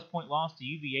 40-plus point loss to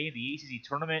UVA in the ACC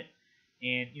tournament,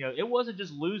 and it wasn't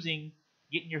just losing,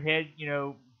 getting your head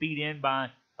beat in by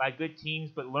good teams,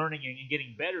 but learning and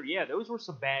getting better. Yeah, those were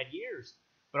some bad years.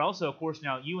 But also, of course,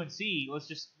 now UNC.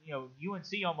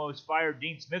 UNC almost fired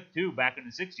Dean Smith too back in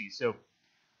the '60s. So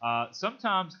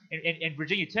sometimes, and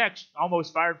Virginia Tech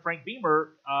almost fired Frank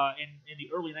Beamer in the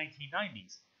early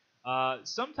 1990s.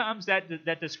 Sometimes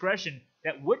that discretion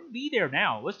that wouldn't be there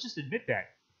now. Let's just admit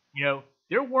that.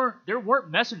 there weren't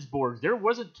message boards. There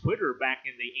wasn't Twitter back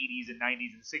in the 80s and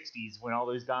 90s and 60s when all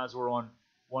those guys were on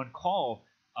one call.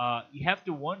 You have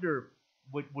to wonder,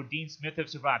 would Dean Smith have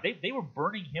survived? They were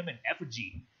burning him in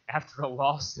effigy after a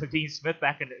loss to Dean Smith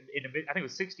back in the mid, I think it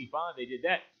was 65. They did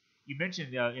that. You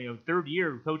mentioned third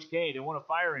year Coach K. They want to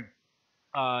fire him.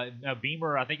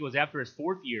 Beamer, I think it was after his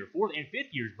fourth and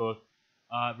fifth years both.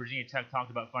 Virginia Tech talked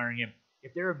about firing him.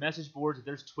 If there are message boards, if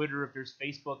there's Twitter, if there's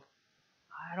Facebook,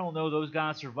 I don't know those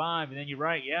guys survive. And then you're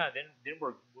right, yeah. Then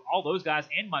we're all those guys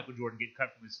and Michael Jordan get cut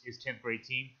from his 10th grade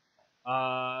team.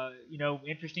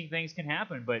 Interesting things can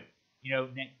happen, but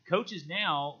coaches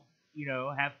now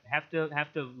have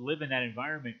to live in that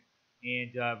environment.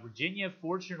 And Virginia,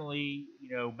 fortunately,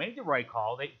 made the right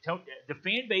call. The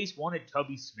fan base wanted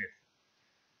Tubby Smith.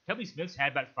 Tubby Smith's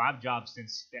had about 5 jobs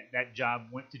since that job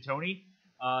went to Tony.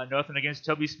 Nothing against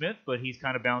Tubby Smith, but he's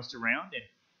kind of bounced around.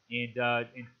 And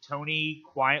Tony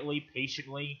quietly,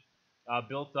 patiently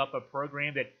built up a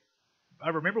program that I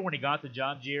remember when he got the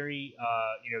job, Jerry.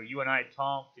 You and I had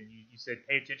talked, and you said,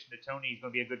 pay attention to Tony. He's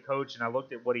going to be a good coach. And I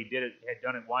looked at what he had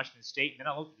done at Washington State, and then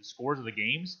I looked at the scores of the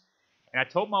games. And I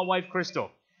told my wife,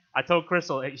 Crystal,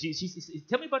 she said,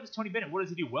 tell me about this Tony Bennett. What does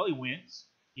he do? Well, he wins.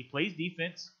 He plays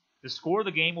defense. The score of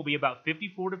the game will be about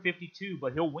 54-52,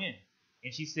 but he'll win.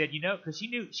 And she said, because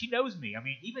she knows me. I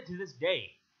mean, even to this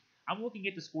day, I'm looking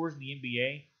at the scores in the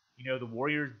NBA. The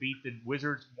Warriors beat the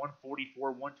Wizards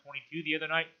 144-122 the other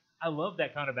night. I love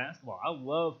that kind of basketball. I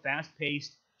love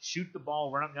fast-paced, shoot the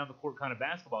ball, run up and down the court kind of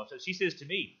basketball. So she says to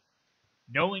me,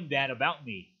 knowing that about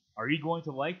me, are you going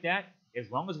to like that? As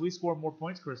long as we score more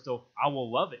points, Crystal, I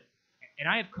will love it. And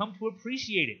I have come to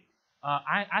appreciate it.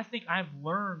 I think I've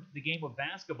learned the game of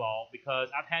basketball because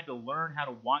I've had to learn how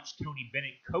to watch Tony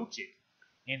Bennett coach it.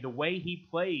 And the way he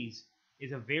plays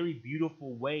is a very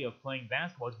beautiful way of playing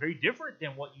basketball. It's very different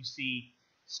than what you see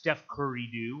Steph Curry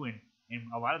do and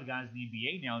a lot of the guys in the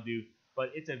NBA now do.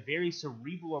 But it's a very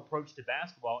cerebral approach to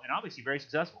basketball and obviously very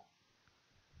successful.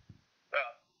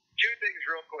 Well, 2 things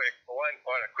real quick.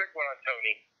 A quick one on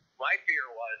Tony. My fear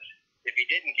was if he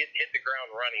didn't hit the ground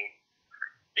running,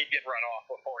 he'd get run off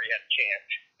before he had a chance.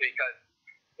 Because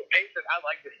the pace I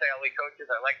like the style he coaches.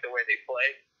 I like the way they play.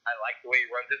 I like the way he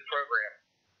runs his program.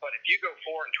 But if you go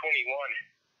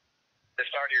 4-21 to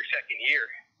start your second year,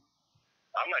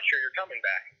 I'm not sure you're coming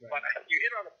back. Right. But you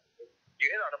hit on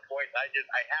a point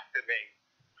I have to make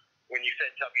when you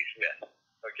said Tubby Smith.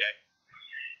 Okay,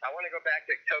 I want to go back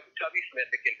to Tubby Smith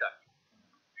at Kentucky.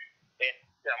 And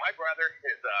now my brother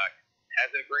has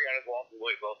a degree on his wall from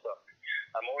Louisville, so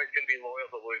I'm always going to be loyal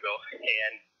to Louisville.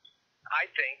 And I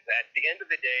think that at the end of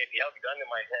the day, if you held a gun to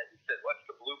my head and said, what's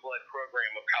the blue blood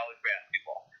program of college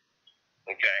basketball?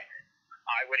 Okay,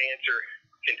 I would answer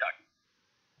Kentucky.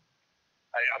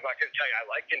 I'm not going to tell you I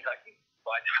like Kentucky,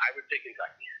 but I would say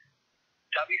Kentucky.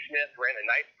 Tubby Smith ran a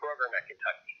nice program at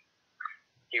Kentucky.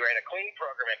 He ran a clean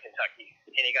program at Kentucky,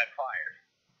 and he got fired.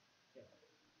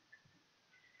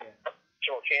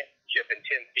 National championship in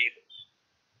 10 seasons.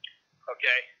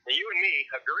 Okay, now you and me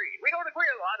agree. We don't agree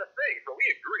on a lot of things, but we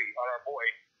agree on our boy.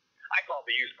 I call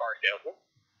the used car salesman.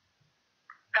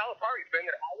 Calipari's been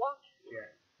there how long?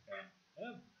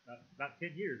 About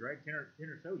 10 years, right? 10 or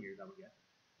so years, I would guess.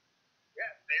 Yeah,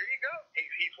 there you go.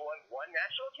 He's won 1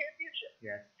 national championship.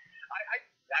 Yeah.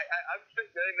 I'm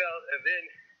thinking, and then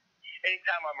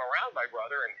anytime I'm around my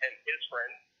brother and his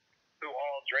friends who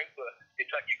all drink the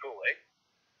Kentucky Kool-Aid,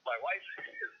 my wife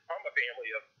is from a family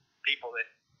of people that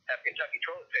have Kentucky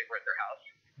toilet paper at their house.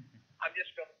 I'm just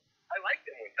going, I liked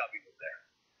him when Tubby was there.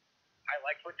 I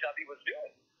liked what Tubby was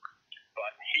doing.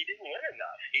 But he didn't win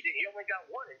enough. He only got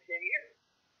 1 in 10 years.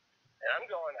 And I'm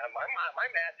going, my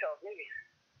math tells me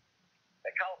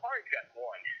that Calipari's got 1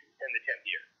 in the 10th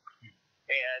year.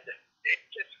 And it's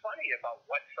just funny about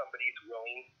what somebody's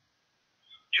willing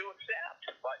to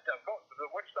accept. But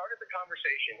what started the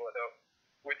conversation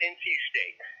with NC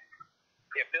State,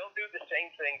 if they'll do the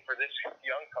same thing for this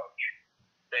young coach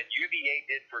that UVA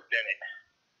did for Bennett,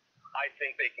 I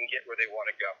think they can get where they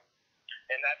want to go.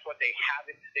 And that's what they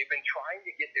haven't. They've been trying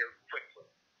to get there quickly.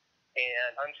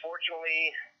 And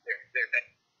unfortunately, there's that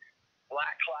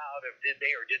black cloud of did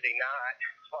they or did they not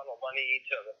funnel money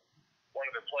to one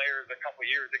of their players a couple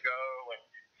years ago.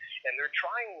 And they're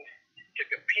trying to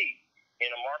compete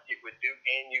in a market with Duke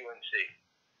and UNC.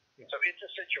 Yeah. So it's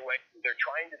a situation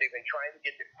they've been trying to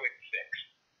get the quick fix.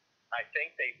 I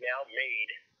think they've now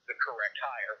made the correct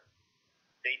hire.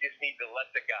 They just need to let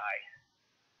the guy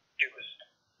do his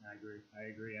stuff. I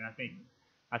agree, and I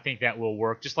think that will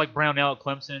work. Just like Brownell at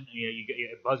Clemson, you get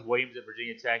Buzz Williams at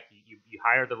Virginia Tech. You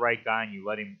hire the right guy and you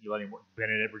let him work.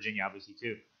 Bennett at Virginia, obviously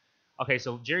too. Okay,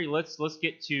 so Jerry, let's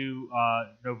get to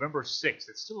November 6th.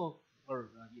 It's still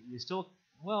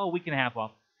a week and a half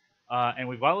off, and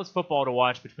we've got all this football to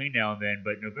watch between now and then.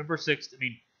 But November 6th, I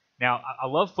mean, now I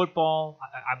love football.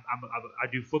 I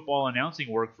do football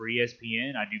announcing work for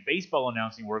ESPN. I do baseball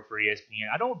announcing work for ESPN.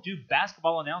 I don't do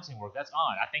basketball announcing work. That's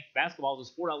odd. I think basketball is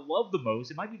the sport I love the most.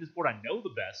 It might be the sport I know the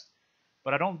best,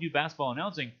 but I don't do basketball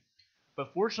announcing.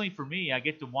 But fortunately for me, I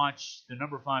get to watch the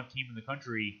number 5 team in the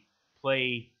country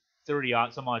play 30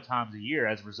 some odd times a year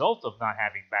as a result of not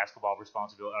having basketball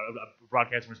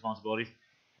broadcasting responsibilities.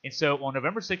 And so on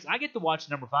November 6th, I get to watch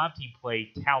the number 5 team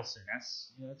play Towson.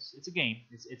 It's a game.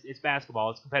 It's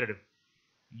basketball. It's competitive.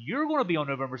 You're going to be on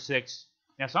November 6th.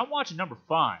 Now, so I'm watching number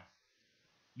 5.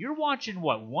 You're watching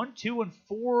what, 1, 2, and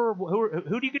 4?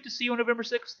 Who do you get to see on November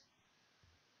 6th?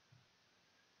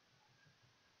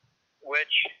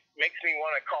 Which makes me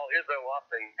want to call Izzo up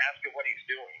and ask him what he's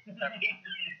doing. I mean,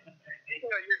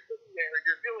 you're sitting there,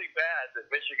 you're really bad that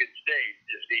Michigan State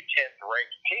is the 10th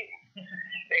ranked team.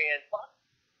 And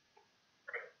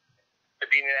to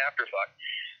be an afterthought,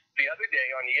 the other day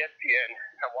on ESPN,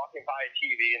 I'm walking by a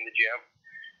TV in the gym,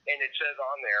 and it says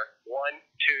on there 1,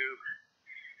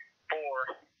 2, 4,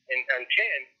 and 10.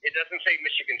 It doesn't say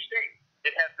Michigan State.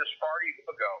 It has the Sparty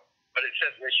logo, but it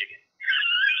says Michigan.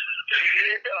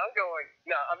 And I'm going,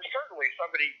 no, I'm certainly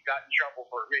somebody got in trouble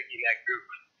for making that goof.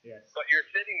 Yes. But you're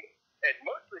sitting, and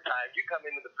most of the time you come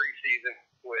into the preseason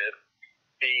with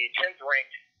the 10th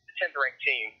ranked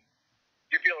team.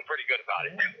 You're feeling pretty good about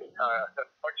it.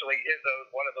 Unfortunately, Izzo's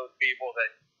one of those people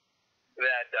that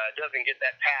doesn't get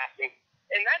that pass,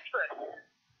 and that's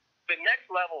the next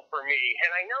level for me.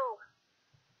 And I know,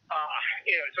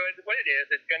 so what it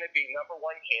is, it's going to be number 1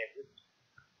 Kansas.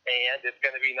 And it's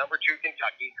going to be number 2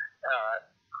 Kentucky,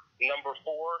 number 4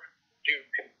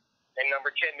 Duke, and number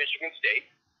 10 Michigan State.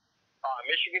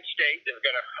 Michigan State is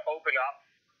going to open up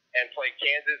and play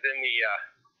Kansas in the,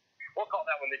 we'll call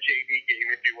that one the JV game,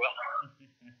 if you will.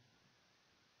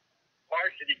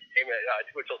 Varsity game,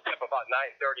 which will tip about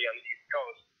 9:30 on the East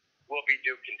Coast, will be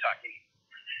Duke, Kentucky.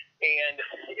 And,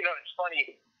 it's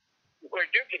funny, where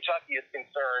Duke, Kentucky is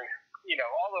concerned,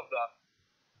 all of the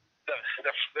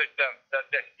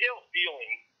ill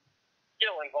feeling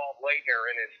still involved Leitner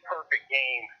in his perfect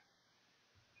game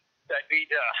that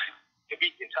to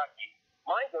beat Kentucky.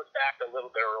 Mine goes back a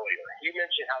little bit earlier. You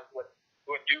mentioned what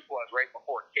Duke was right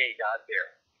before K got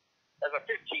there. As a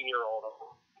 15-year-old,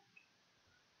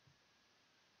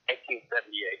 1978,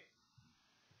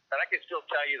 and I can still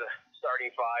tell you the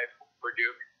starting 5 for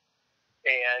Duke,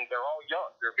 and they're all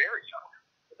young. They're very young.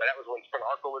 But that was when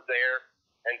Spanarkel was there.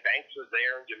 And Banks was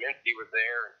there, and Jaminski was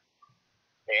there,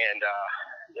 and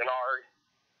Denard,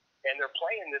 and they're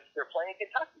playing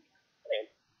Kentucky, and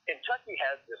Kentucky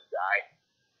has this guy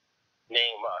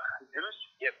named Goose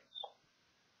Gibbons,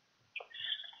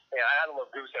 and I don't know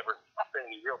if Goose ever spent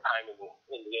any real time in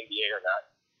the NBA or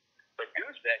not, but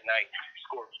Goose that night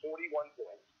scored 41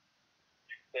 points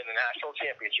in the national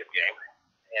championship game,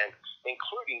 and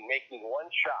including making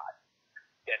one shot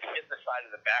that hit the side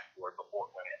of the backboard before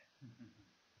it went in.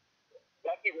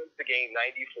 Kentucky wins the game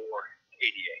 94-88.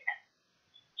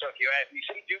 So if you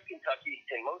see Duke, Kentucky,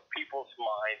 in most people's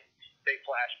mind, they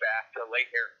flash back to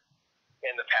Leitner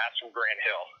and the pass from Grant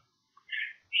Hill.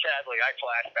 Sadly, I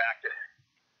flash back to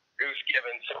Goose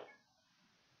Gibbons.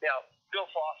 Now, Bill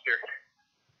Foster,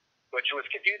 which was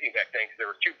confusing back then because there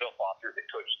were 2 Bill Fosters that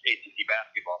coached ACC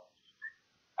basketball.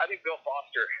 I think Bill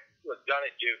Foster was done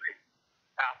at Duke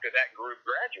after that group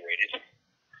graduated.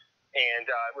 And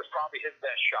it was probably his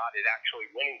best shot at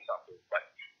actually winning something. But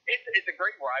it's a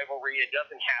great rivalry. It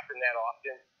doesn't happen that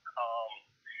often.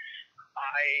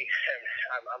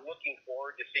 I'm looking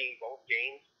forward to seeing both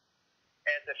games.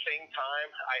 At the same time,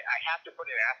 I have to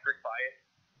put an asterisk by it.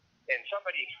 And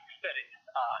somebody said it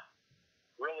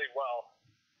really well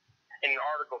in an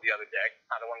article the other day.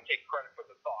 I don't want to take credit for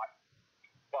the thought.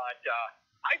 But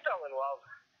I fell in love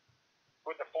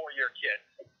with the 4-year kids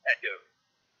at Duke.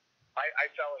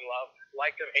 I fell in love,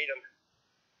 like them, hate them.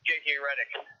 J.J. Redick,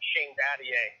 Shane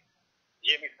Battier,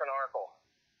 Jimmy Spanarkel,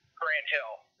 Grant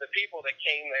Hill, the people that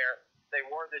came there, they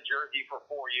wore the jersey for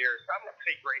 4 years. I'm going to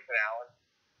say Grayson Allen.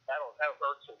 That'll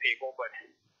hurt some people, but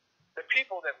the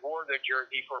people that wore the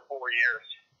jersey for 4 years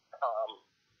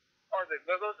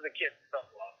those are the kids that I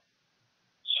love.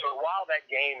 So while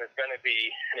that game is going to be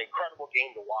an incredible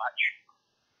game to watch,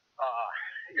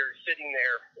 you're sitting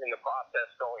there in the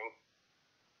process going,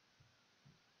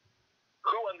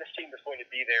 who on this team is going to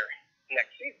be there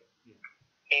next season? Yeah.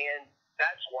 And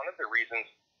that's one of the reasons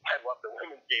I love the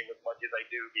women's game as much as I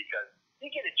do, because you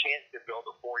get a chance to build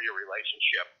a 4-year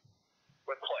relationship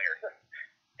with players.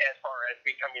 as far as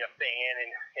becoming a fan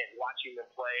and watching them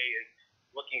play and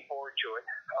looking forward to it.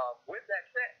 With that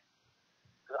said,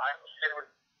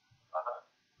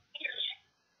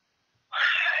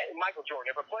 Michael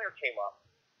Jordan, if a player came up,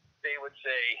 they would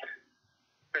say,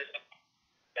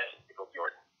 that's Michael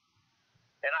Jordan.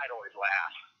 And I'd always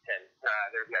laugh, and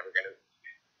there's never going to.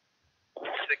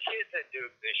 The kids at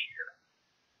Duke this year,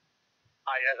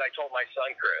 as I told my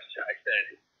son Chris, I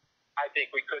said, I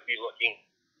think we could be looking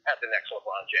at the next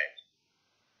LeBron James.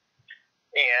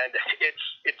 And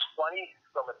it's funny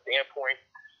from a standpoint,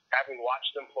 having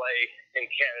watched them play in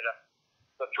Canada,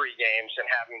 the 3 games, and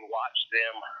having watched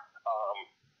them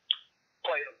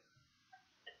play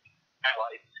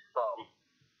highlights from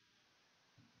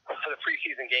the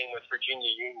preseason game with Virginia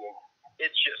Union.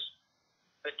 It's just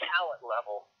the talent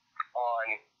level on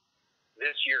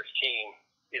this year's team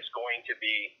is going to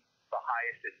be the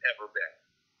highest it's ever been,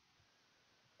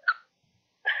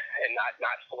 and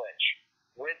not flinch.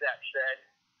 With that said,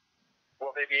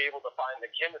 will they be able to find the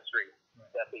chemistry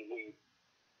that they need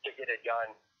to get it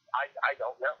done? I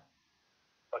don't know,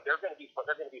 but they're going to be fun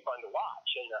to watch.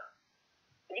 And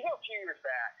a few years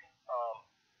back,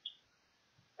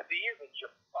 the year that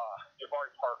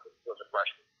Jabari Parker was a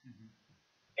freshman,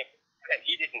 and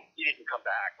he didn't come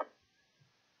back.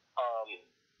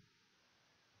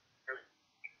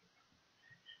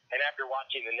 And after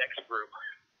watching the next group,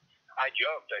 I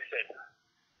joked. I said,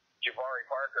 Jabari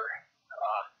Parker,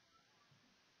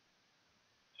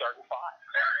 starting 5.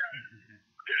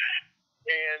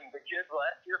 And the kids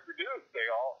last year for Duke, they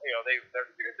all,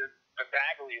 the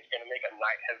Bagley is going to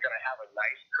have a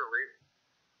nice career.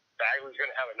 Bagley's going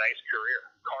to have a nice career.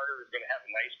 Carter is going to have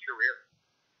a nice career.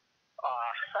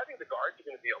 I think the guards are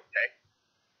going to be okay.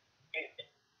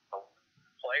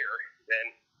 Player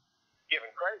than given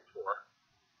credit for.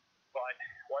 But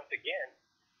once again,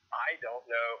 I don't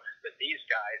know that these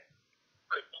guys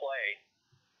could play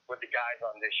with the guys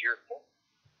on this year's team.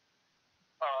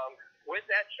 With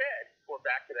that said, we're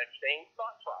back to that same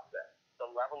thought process, the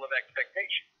level of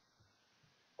expectation.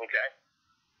 Okay?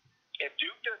 If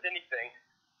Duke does anything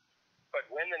but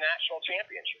win the national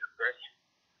championship, Chris,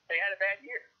 they had a bad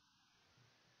year.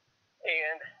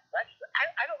 And I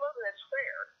don't know that that's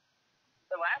fair.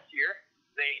 The last year,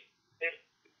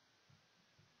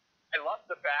 I loved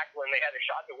the fact when they had a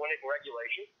shot to win it in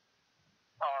regulation.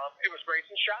 It was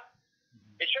Grayson's shot.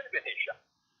 It should have been his shot.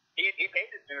 He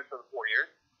paid his dues for the 4 years.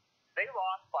 They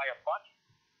lost by a bucket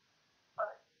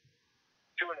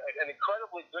to an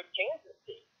incredibly good Kansas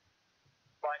team.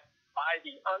 But by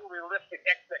the unrealistic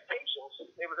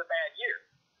expectations, it was a bad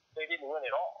year. They didn't win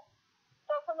at all.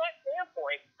 So from that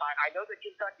standpoint, I know that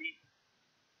Kentucky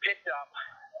picked up,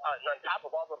 on top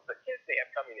of all of the kids they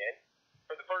have coming in,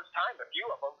 for the first time, a few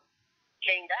of them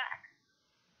came back.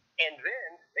 And then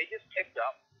they just picked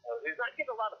up, he's not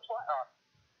getting a lot of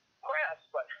press,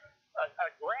 but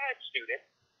a grad student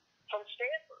from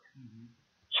Stanford,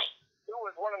 who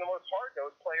was one of the most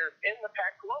hard-nosed players in the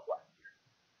Pac-12 last year.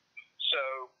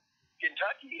 So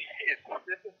Kentucky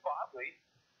this is probably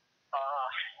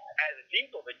as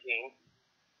deep of a team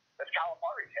as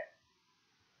Calipari's had.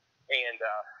 And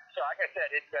so, like I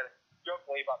said, it's going to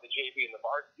jokingly about the JV and the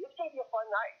varsity. It's going to be a fun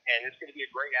night, and it's going to be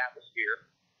a great atmosphere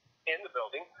in the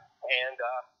building, and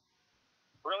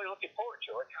really looking forward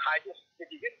to it.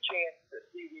 If you get a chance to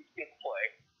see these kids play,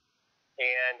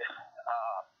 and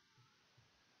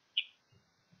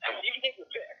you can take your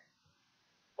pick.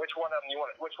 Which one of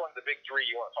the big 3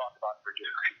 you want to talk about for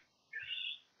Duke?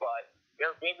 But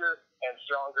they're bigger and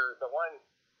stronger. The one,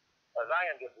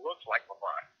 Zion just looks like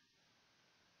LeBron.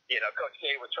 Coach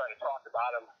K was trying to talk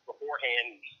about him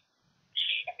beforehand,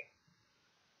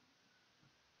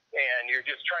 and you're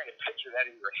just trying to picture that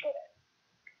in your head.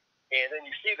 And then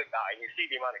you see the guy, and you see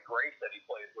the amount of grace that he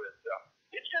plays with. So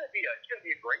it's going to be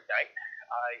a great night.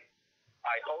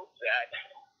 I hope that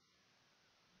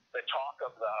the talk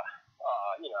of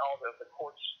all the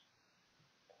courts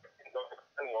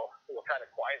will kind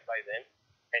of quiet by then,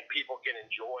 and people can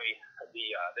enjoy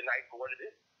the night for what it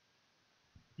is.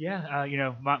 Yeah,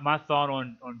 my thought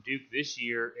on Duke this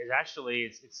year is actually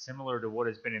it's similar to what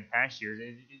has been in past years.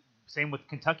 Same with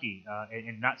Kentucky,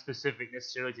 and not specific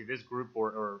necessarily to this group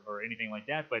or anything like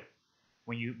that. But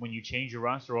when you change your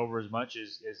roster over as much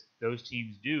as those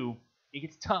teams do, it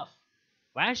gets tough.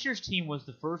 Last year's team was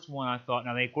the first one I thought.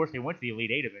 Now, of course, they went to the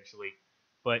Elite Eight eventually,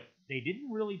 but they didn't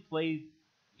really play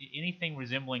anything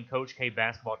resembling Coach K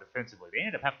basketball defensively. They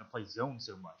ended up having to play zone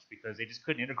so much because they just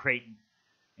couldn't integrate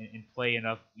and play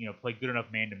play good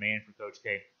enough man-to-man for Coach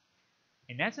K.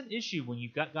 And that's an issue when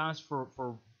you've got guys for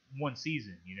one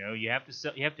season. You have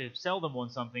to sell them on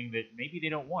something that maybe they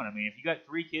don't want. I mean, if you got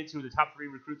 3 kids who are the top 3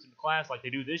 recruits in the class like they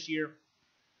do this year,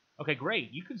 okay,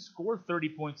 great. You can score 30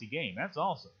 points a game. That's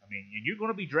awesome. I mean, and you're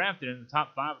going to be drafted in the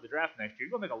top 5 of the draft next year.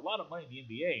 You're going to make a lot of money in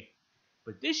the NBA.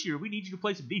 But this year, we need you to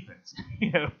play some defense.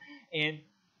 And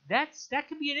that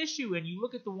can be an issue. And you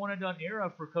look at the one and done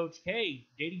era for Coach K,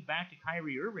 dating back to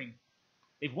Kyrie Irving.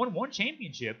 They've won 1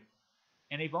 championship,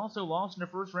 and they've also lost in the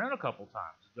first round a couple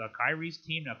times. Kyrie's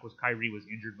team, now of course Kyrie was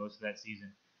injured most of that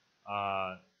season.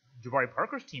 Jabari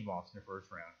Parker's team lost in the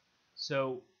first round.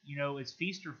 So it's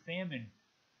feast or famine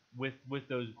with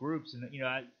those groups, and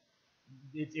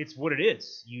it's what it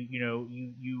is.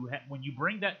 When you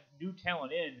bring that new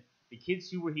talent in, the kids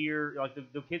who were here, like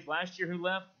the kids last year who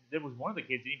left, there was one of the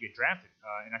kids that didn't even get drafted,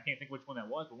 and I can't think which one that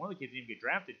was, but one of the kids didn't even get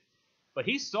drafted. But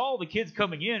he saw the kids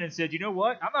coming in and said, you know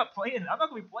what? I'm not going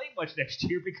to be playing much next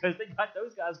year because they got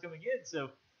those guys coming in. So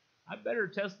I better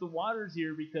test the waters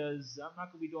here because I'm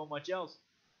not going to be doing much else.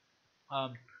 I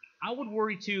would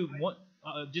worry too.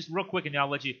 Just real quick, and then I'll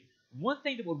let you. One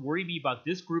thing that would worry me about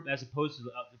this group as opposed to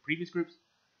the previous groups,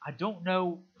 I don't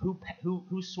know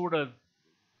who sort of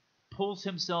pulls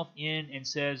himself in and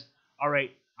says, all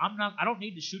right, I don't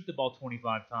need to shoot the ball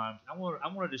 25 times. I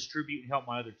want to distribute and help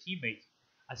my other teammates.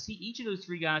 I see each of those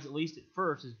 3 guys, at least at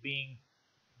first, as being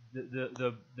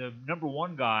the number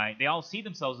 1 guy. They all see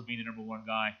themselves as being the number 1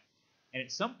 guy. And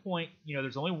at some point,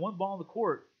 there's only one ball in the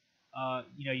court.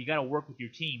 You got to work with your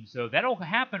team. So that'll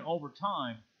happen over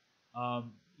time.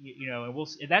 And we'll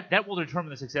see, that will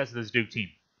determine the success of this Duke team.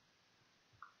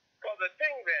 Well, the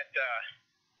thing that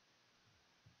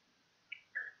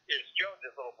is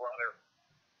Jones' little brother,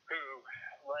 who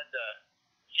led the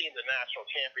team to the national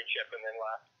championship and then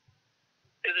left,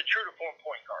 is a true to form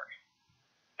point guard.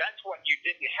 That's what you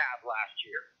didn't have last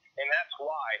year, and that's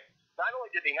why not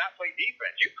only did they not play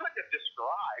defense, you couldn't have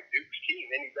described Duke's team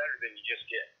any better than you just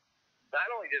did. Not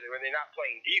only were they not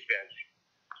playing defense,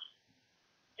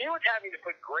 he was having to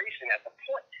put Grayson at the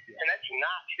point, and that's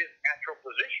not his natural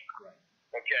position. Right.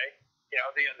 Okay,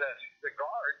 the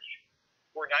guards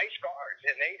were nice guards,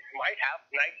 and they might have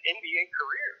nice NBA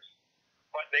careers,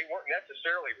 but they weren't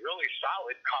necessarily really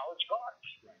solid college guards.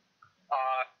 Right.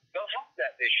 They'll help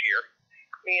that this year.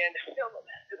 And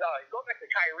going back to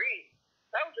Kyrie,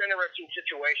 that was an interesting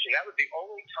situation. That was the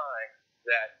only time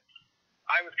that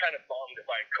I was kind of bummed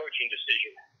by a coaching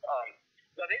decision.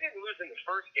 Now, they didn't lose in the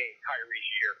first game Kyrie's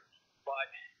year,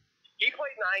 but he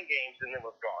played 9 games and then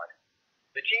was gone.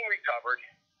 The team recovered.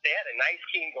 They had a nice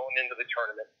team going into the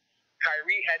tournament.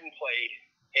 Kyrie hadn't played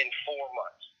in 4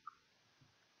 months.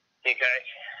 Okay?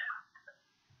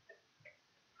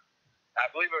 I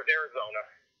believe it was Arizona,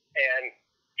 and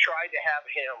tried to have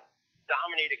him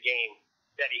dominate a game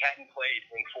that he hadn't played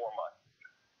in 4 months.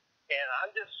 And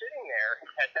I'm just sitting there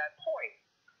at that point.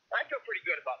 I feel pretty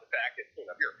good about the fact that,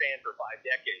 if you're a fan for 5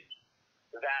 decades,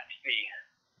 that's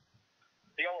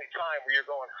the only time where you're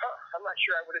going, I'm not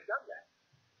sure I would have done that.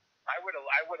 I would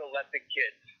have let the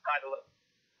kids.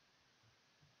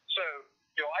 So,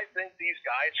 do I think these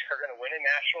guys are going to win a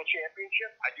national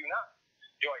championship? I do not.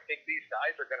 Do I think these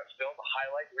guys are going to fill the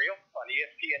highlight reel on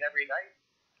ESPN every night?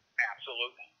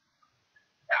 Absolutely.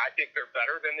 I think they're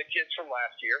better than the kids from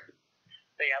last year.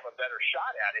 They have a better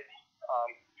shot at it.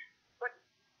 But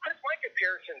Chris, my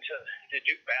comparison to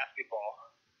Duke basketball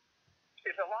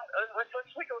is a lot. Let's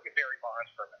take a look at Barry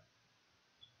Bonds for a minute.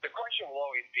 The question will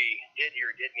always be, did he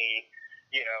or didn't he?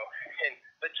 And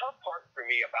the tough part for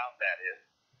me about that is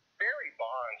Barry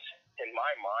Bonds, in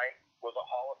my mind, was a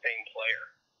Hall of Fame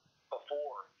player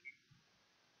before.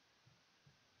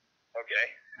 Okay?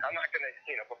 I'm not going to,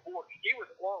 before. He was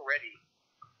already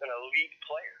an elite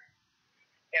player.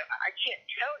 And I can't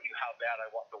tell you how bad I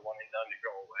want the one and done to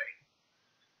go away.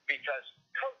 Because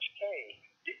Coach K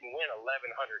didn't win 1,100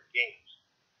 games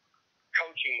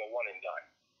coaching the one and done.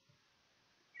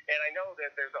 And I know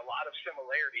that there's a lot of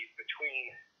similarities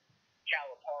between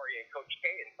Calipari and Coach K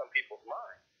in some people's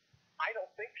minds. I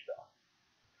don't think so.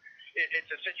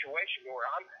 It's a situation where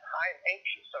I'm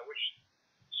anxious. I wish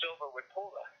Silver would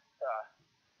pull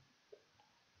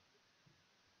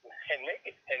and make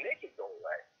it go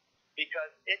away,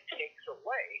 because it takes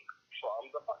away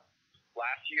from the fun.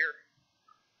 Last year,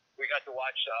 we got to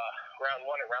watch round 1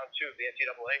 and round 2 of the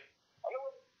NCAA.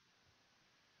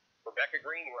 Rebecca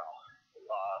Greenwell,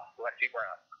 Lexi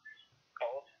Brown,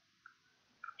 both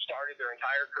started their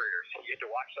entire careers. You get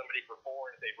to watch somebody for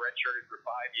 4, and they've redshirted for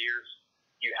 5 years.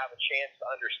 You have a chance to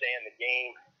understand the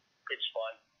game. It's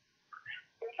fun.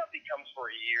 When something comes for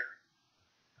a year,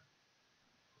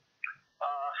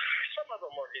 some of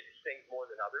them are hitting things more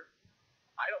than others.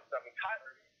 I mean,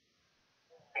 Tyler,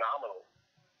 phenomenal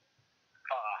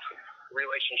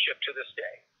relationship to this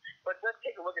day. But let's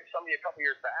take a look at somebody a couple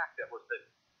years back that was the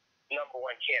number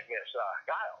one can't miss,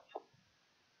 Giles.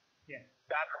 Yeah.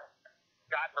 Got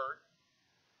hurt,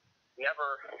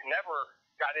 never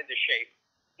got into shape,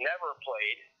 never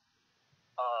played,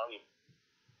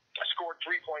 scored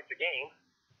 3 points a game,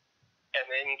 and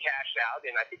then cashed out.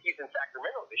 And I think he's in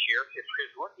Sacramento this year. His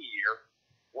rookie year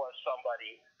was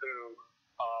somebody who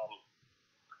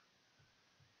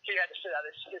he had to sit out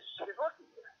his rookie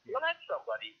year. Well, that's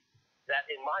somebody that,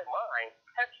 in my mind,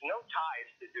 has no ties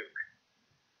to Duke.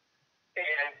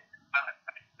 And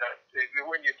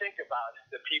when you think about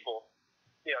the people,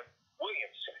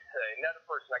 Williams, another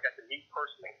person I got to meet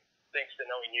personally, thanks to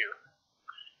knowing you,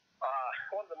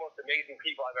 one of the most amazing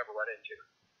people I've ever run into.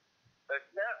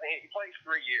 He plays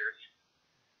 3 years,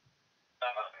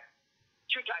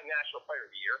 two-time National Player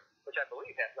of the Year, which I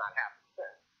believe has not happened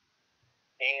since,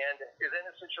 and is in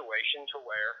a situation to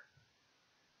where,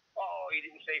 he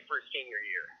didn't stay for his senior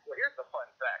year. Well, here's the fun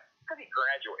fact. Because he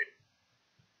graduated,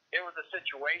 it was a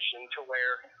situation to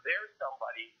where there's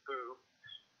somebody who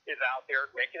is out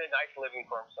there making a nice living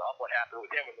for himself. What happened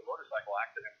with him was a motorcycle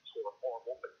accident. It was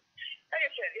horrible. But like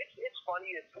I said, it's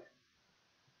funny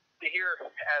to hear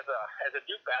as a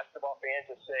Duke basketball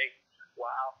fan to say,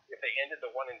 wow, if they ended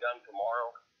the one and done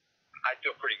tomorrow, I'd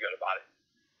feel pretty good about it.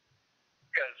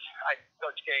 Because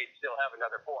Coach K still have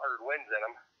another 400 wins in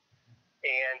him.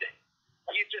 And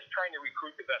he's just trying to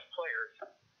recruit the best players.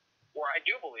 Where I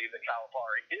do believe that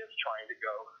Calipari is trying to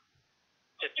go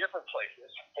to different places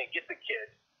and get the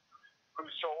kids whose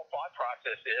sole thought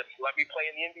process is, let me play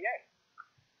in the NBA.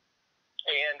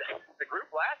 And the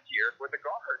group last year with the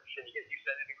guards, and you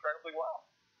said it incredibly well.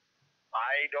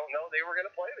 I don't know they were going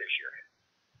to play this year.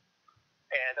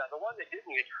 And the one that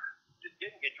didn't get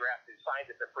drafted,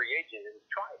 signed as a free agent, and is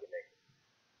trying to make it.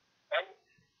 And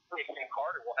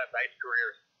Carter will have nice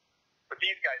careers. But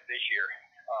these guys this year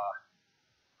are,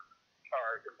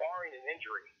 barring an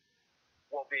injury,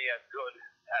 will be as good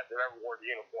as they've ever worn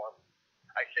the uniform.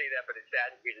 I say that, but it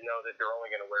saddens me to know that they're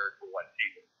only going to wear it for one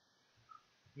season.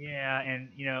 Yeah,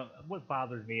 and what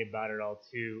bothers me about it all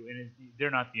too, and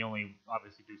they're not the only.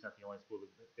 Obviously, Duke's not the only school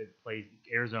that plays.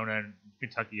 Arizona and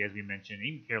Kentucky, as we mentioned,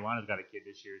 even Carolina's got a kid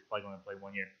this year. He's probably going to play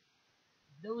 1 year.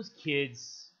 Those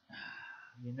kids,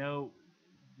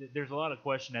 there's a lot of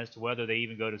question as to whether they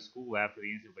even go to school after the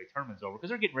NCAA tournament's over because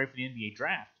they're getting ready for the NBA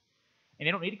draft, and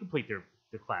they don't need to complete their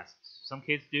classes. Some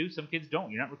kids do, some kids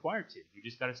don't. You're not required to. You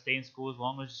just got to stay in school as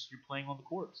long as you're playing on the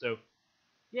court. So,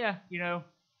 yeah,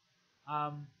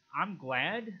 I'm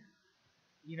glad.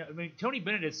 Tony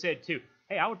Bennett has said too.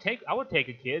 Hey, I would take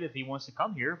a kid if he wants to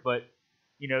come here, but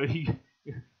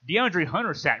DeAndre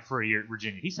Hunter sat for a year at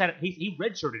Virginia. He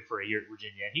redshirted for a year at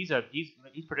Virginia. He's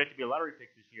projected to be a lottery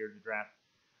pick this year in the draft.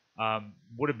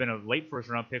 Would have been a late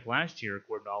first-round pick last year,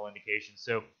 according to all indications.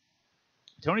 So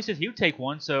Tony says he would take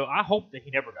one, so I hope that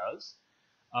he never does.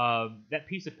 That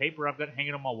piece of paper I've got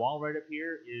hanging on my wall right up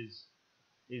here is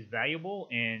valuable,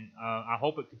 and I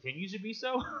hope it continues to be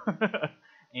so.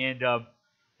 And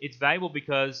it's valuable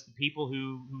because the people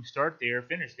who start there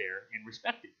finish there and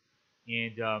respect it.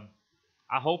 And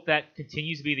I hope that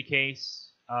continues to be the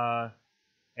case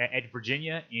at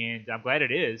Virginia, and I'm glad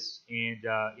it is. And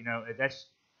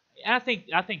I think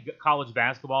college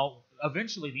basketball,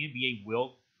 eventually the NBA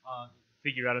will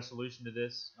figure out a solution to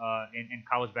this, and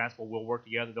college basketball will work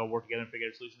together. They'll work together and figure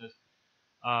out a solution to this.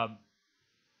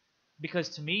 Because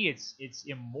to me, it's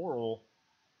immoral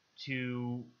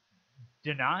to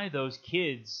deny those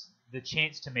kids the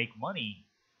chance to make money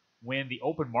when the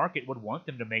open market would want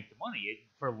them to make the money.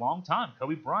 For a long time,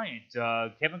 Kobe Bryant,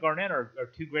 Kevin Garnett are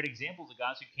two great examples of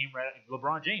guys who came right out.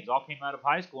 LeBron James all came out of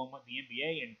high school and went to the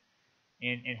NBA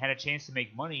and had a chance to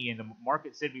make money, and the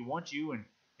market said we want you and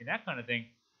that kind of thing.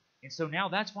 And so now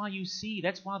that's why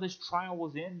this trial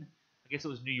was in, I guess it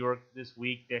was New York this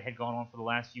week, that had gone on for the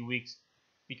last few weeks,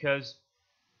 because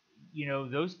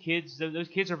those kids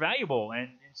are valuable, and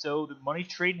so the money's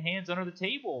trading hands under the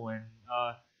table. And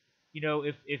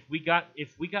if we got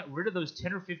rid of those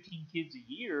 10 or 15 kids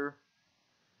a year,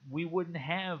 we wouldn't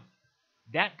have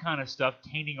that kind of stuff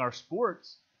tainting our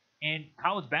sports, and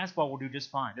college basketball will do just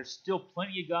fine. There's still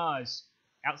plenty of guys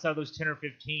outside of those 10 or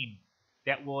 15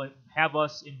 that will have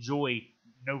us enjoy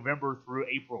November through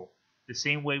April the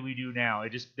same way we do now.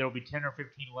 There'll be 10 or 15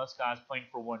 less guys playing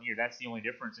for 1 year. That's the only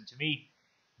difference. And to me,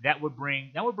 that would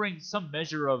bring some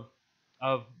measure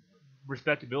of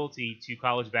respectability to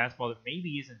college basketball that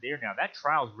maybe isn't there now. That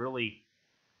trial's really,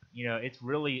 it's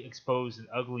really exposed an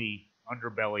ugly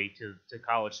underbelly to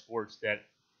college sports that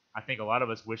I think a lot of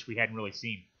us wish we hadn't really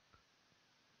seen.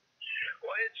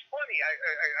 Well, it's funny.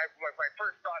 My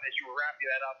first thought as you were wrapping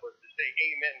that up was to say,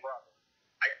 amen, brother.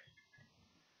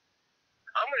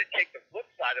 I'm going to take the flip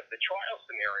side of the trial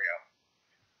scenario.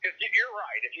 Because you're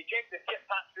right. If you take the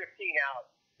top 15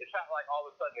 out, it's not like all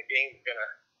of a sudden the game's going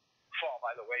to fall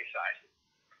by the wayside.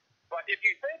 But if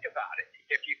you think about it,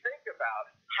 if you think about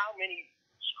how many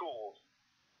schools,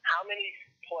 how many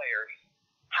players,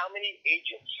 how many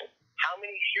agents, how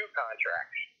many shoe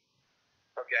contracts,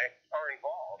 okay, are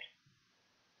involved,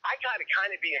 I got to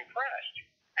kind of be impressed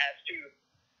as to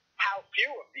how few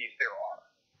of these there are.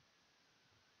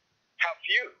 How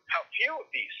few of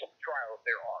these trials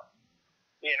there are.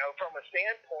 You know, from a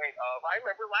standpoint of, I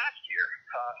remember last year,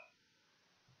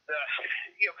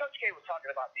 Coach K was talking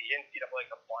about the NCAA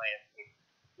compliance and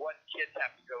what kids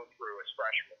have to go through as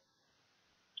freshmen.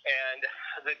 And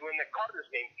when the Carter's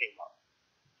name came up,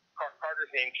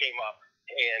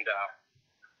 and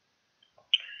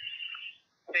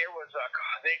there was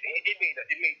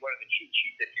it made one of the cheat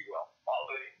sheets, if you will, all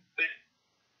of this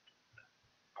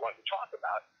I wanted to talk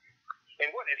about. And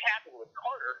what had happened with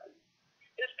Carter,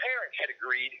 his parents had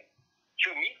agreed to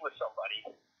meet with somebody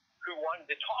who wanted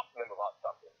to talk to them about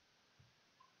something.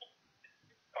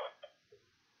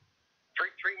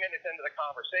 Three minutes into the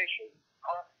conversation,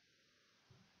 Carter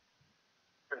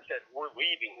said, "We're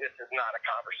leaving. This is not a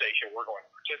conversation we're going to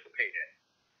participate in."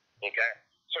 Okay?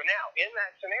 So now, in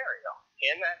that scenario,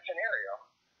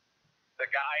 the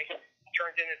guy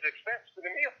turned in his expense for the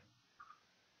meal.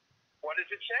 What does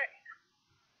it say?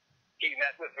 He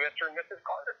met with Mr. and Mrs.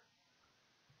 Carter.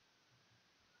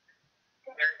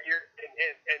 You're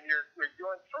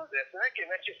going through this, and again,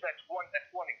 that's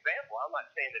one example. I'm not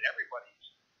saying that everybody's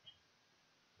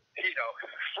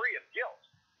free of guilt,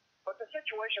 but the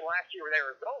situation last year with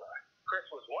Arizona, Chris,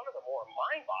 was one of the more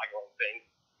mind-boggling things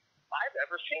I've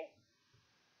ever seen.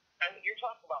 And you're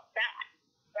talking about fact.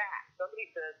 Somebody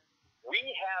says we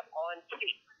have on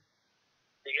tape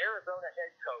the Arizona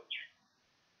head coach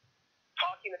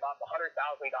talking about the $100,000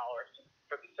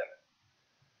 for the Senate.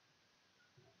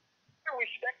 Are we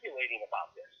speculating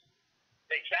about this?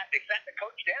 They sat the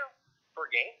coach down for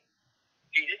a game.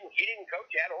 He didn't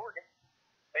coach at Oregon.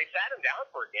 They sat him down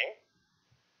for a game,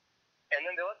 and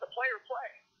then they let the player play.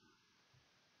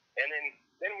 And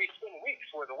then we spend weeks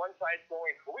where the one side's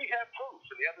going, "We have proof,"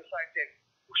 and the other side saying,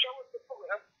 "Well, show us the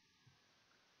proof."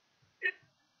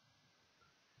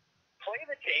 Play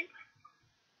the tape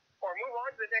or move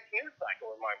on to the next news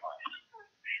cycle in my mind.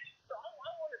 So I'm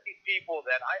one of these people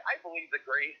that I believe the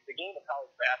game of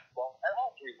college basketball at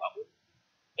all three levels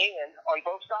and on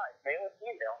both sides, male and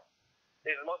female,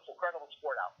 is the most incredible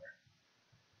sport out there.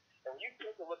 And when you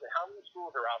take a look at how many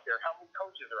schools are out there, how many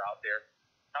coaches are out there,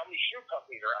 how many shoe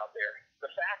companies are out there, the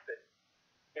fact that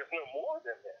there's no more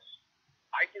than this,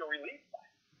 I feel relieved by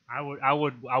it.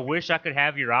 I wish I could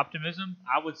have your optimism.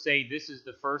 I would say this is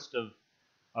the first of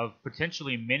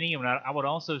potentially many. And I would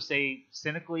also say,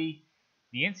 cynically,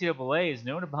 the NCAA has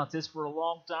known about this for a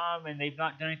long time, and they've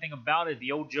not done anything about it.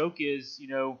 The old joke is,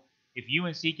 if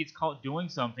UNC gets caught doing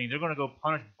something, they're going to go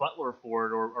punish Butler for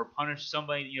it, or punish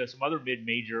somebody, some other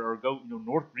mid-major, or go,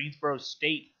 North Greensboro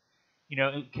State,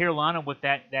 Carolina with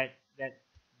that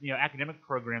academic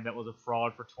program that was a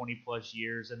fraud for 20+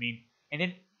 years. I mean, and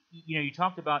then you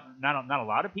talked about not a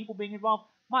lot of people being involved.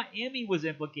 Miami was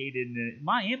implicated in it.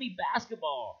 Miami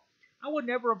basketball. I would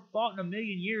never have thought in a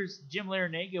million years Jim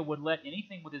Larinaga would let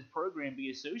anything with his program be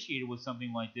associated with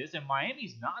something like this. And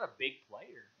Miami's not a big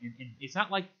player. And it's not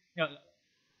like,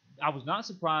 I was not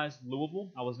surprised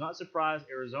Louisville. I was not surprised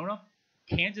Arizona.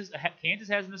 Kansas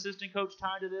has an assistant coach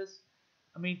tied to this.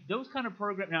 I mean, those kind of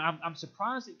programs. Now, I'm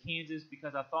surprised at Kansas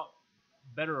because I thought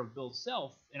better of Bill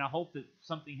Self, and I hope that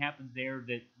something happens there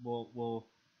that will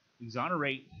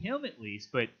exonerate him at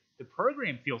least. But the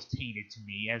program feels tainted to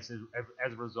me as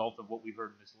a result of what we've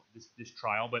heard in this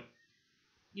trial. But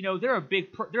they're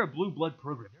a blue blood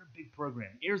program. They're a big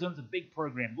program. Arizona's a big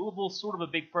program. Louisville's sort of a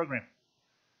big program.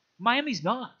 Miami's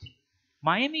not.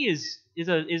 Miami is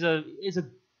a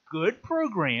good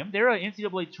program. They're an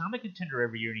NCAA tournament contender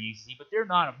every year in the ACC, but they're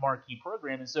not a marquee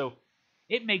program, and so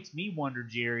it makes me wonder,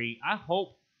 Jerry. I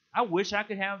wish I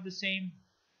could have the same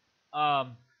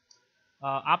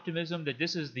optimism that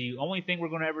this is the only thing we're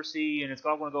going to ever see and it's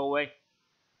all going to go away.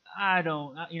 I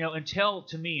don't, until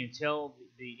the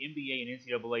NBA and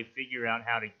NCAA figure out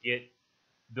how to get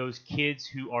those kids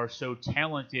who are so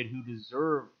talented, who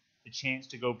deserve the chance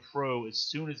to go pro as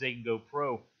soon as they can go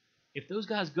pro. If those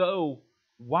guys go,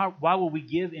 why will we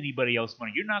give anybody else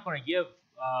money? You're not going to give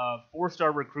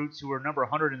 4-star recruits who are number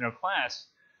 100 in their class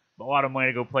a lot of money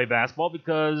to go play basketball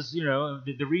because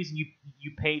the reason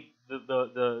you pay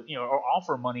or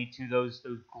offer money to those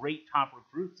great top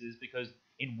recruits is because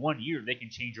in 1 year they can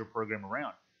change your program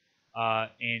around,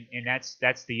 and that's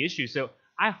the issue. So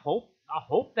I hope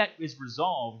that is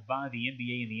resolved by the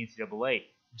NBA and the NCAA,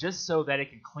 just so that it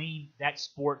can clean that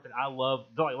sport that I love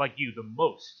like you the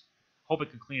most. Hope it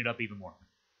can clean it up even more.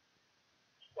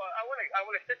 Well, I want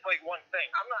to stipulate one thing.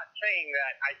 I'm not saying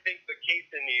that I think the case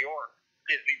in New York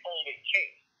is the only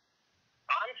case.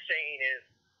 I'm saying is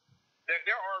that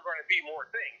there are going to be more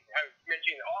things. I was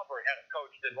mentioning Auburn had a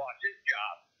coach that lost his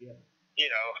job,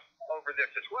 over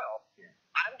this as well. Yeah.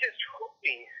 I'm just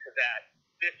hoping that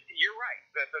this. You're right.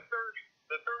 The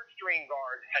third string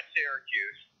guard at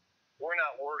Syracuse, we're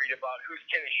not worried about whose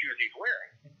tennis shoes he's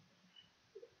wearing.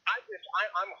 I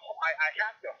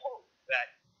have to hope that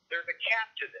there's a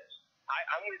cap to this.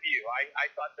 I'm with you. I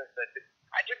thought that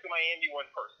I took the Miami one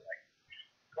personally.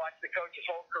 Watched the coach his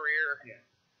whole career. Yeah.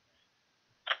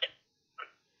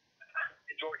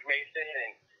 George Mason,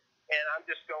 and I'm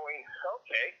just going,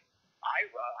 okay.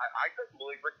 I couldn't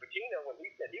believe Rick Pitino when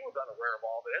he said he was unaware of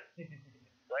all this. So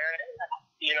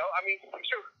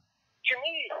to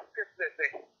me,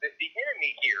 the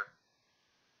enemy here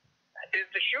is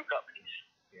the shoe companies.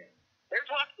 Yeah. They're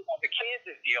talking about the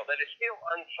Kansas deal that is still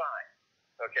unsigned.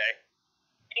 Okay,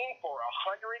 paying for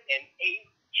 $118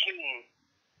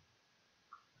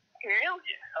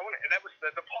 million. That was the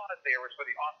pause there was for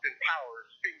the Austin Powers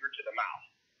finger to the mouth.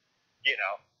 $118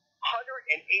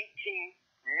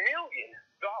 million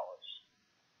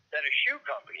that a shoe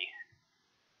company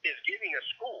is giving a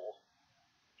school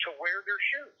to wear their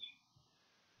shoes.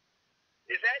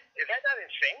 Is that not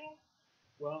insane?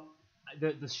 Well,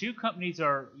 the shoe companies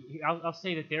are. I'll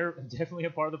say that they're definitely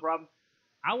a part of the problem.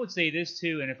 I would say this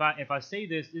too, and if I say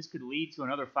this could lead to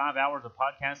another 5 hours of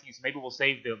podcasting. So maybe we'll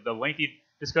save the lengthy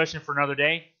discussion for another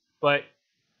day. But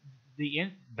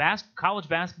college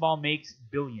basketball makes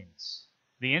billions.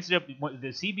 The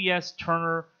CBS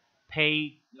Turner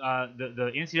pay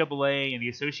the NCAA and the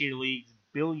Associated Leagues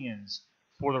billions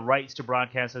for the rights to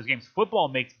broadcast those games. Football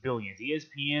makes billions.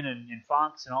 ESPN and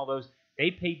Fox and all those,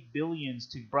 they pay billions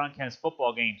to broadcast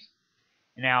football games.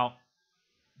 Now,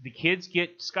 the kids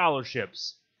get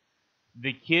scholarships.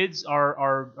 The kids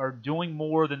are doing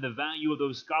more than the value of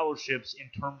those scholarships in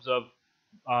terms of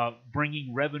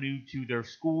bringing revenue to their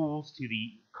schools, to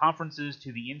the conferences,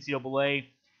 to the NCAA,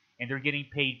 and they're getting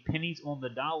paid pennies on the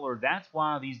dollar. That's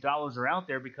why these dollars are out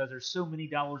there, because there's so many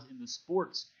dollars in the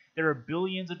sports. There are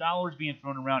billions of dollars being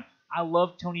thrown around. I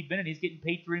love Tony Bennett. He's getting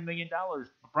paid $3 million.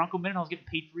 Bronco Mendenhall's getting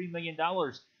paid $3 million.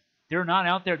 They're not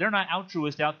out there. They're not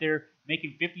altruists out there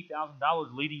making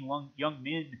 $50,000 leading young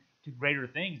men to greater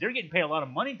things. They're getting paid a lot of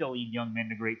money to lead young men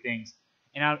to great things.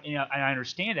 And I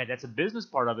understand that. That's a business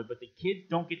part of it. But the kids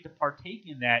don't get to partake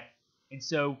in that. And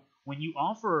so when you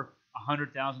offer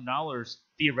 $100,000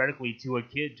 theoretically to a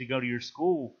kid to go to your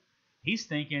school, he's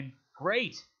thinking,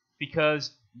 great,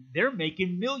 because they're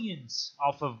making millions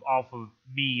off of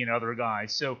me and other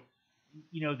guys. So,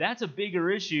 that's a bigger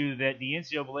issue that the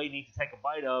NCAA needs to take a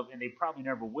bite of, and they probably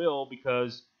never will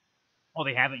because,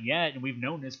 they haven't yet, and we've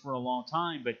known this for a long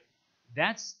time. But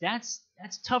that's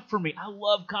tough for me. I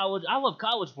love college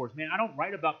sports, man. I don't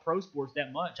write about pro sports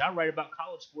that much. I write about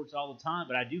college sports all the time,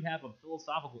 but I do have a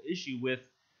philosophical issue with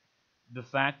the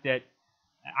fact that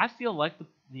I feel like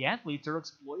the athletes are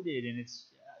exploited, and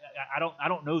I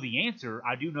don't know the answer.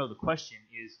 I do know the question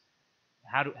is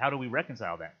how do we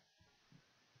reconcile that?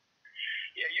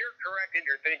 Yeah, you're correct in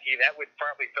your thinking. That would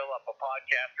probably fill up a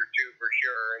podcast or two for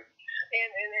sure, and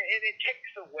it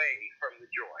takes away from the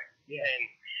joy. Yeah.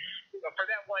 And for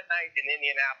that one night in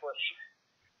Indianapolis,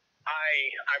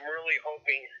 I'm really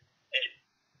hoping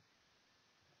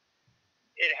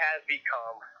it has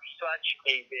become such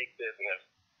a big business,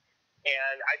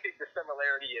 and I think the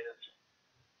similarity is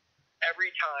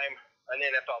every time an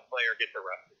NFL player gets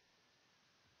arrested,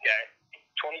 okay,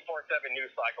 24/7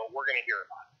 news cycle, we're going to hear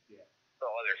about it. Yeah. So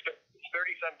there's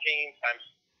 30-some teams times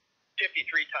 53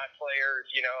 top players,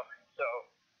 So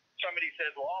somebody says,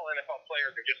 well, all NFL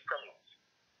players are just criminals.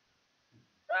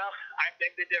 Well, I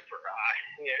think they differ.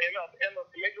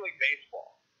 Major League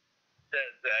Baseball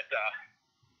says that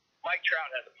Mike Trout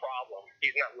has a problem.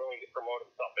 He's not willing to promote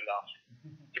himself enough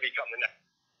to become the next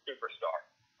superstar.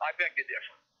 I beg to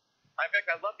differ. In fact,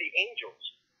 I love the Angels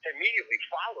to immediately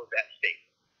follow that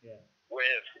statement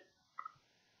with,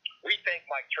 we thank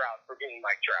Mike Trout for being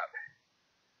Mike Trout.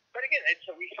 But again, it's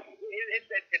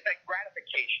that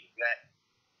gratification that,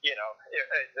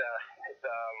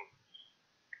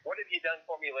 what have you done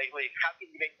for me lately? How can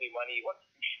you make me money? What's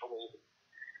useful for me?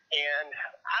 And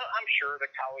I'm sure that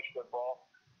college football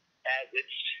has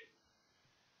its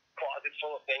closets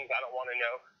full of things I don't want to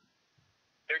know.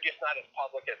 They're just not as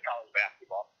public as college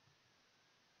basketball.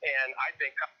 And I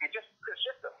think it's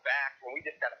just a fact, and we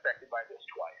just got affected by this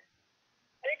twice.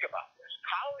 Think about this.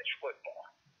 College football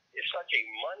is such a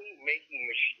money-making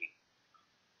machine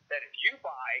that if you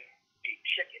buy a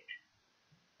ticket,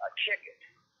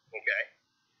 okay,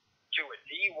 to a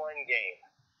D1 game,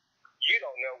 you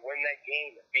don't know when that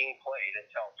game is being played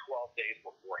until 12 days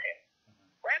beforehand.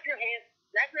 Wrap your hands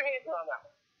around that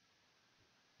one.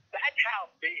 That's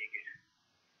how big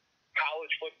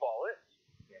college football is.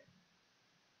 Yeah.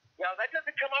 Now, that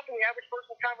doesn't come up in the average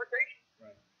person's conversation.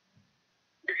 Right.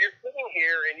 You're sitting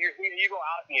here and you go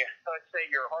out and let's say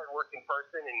you're a hardworking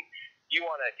person and you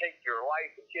want to take your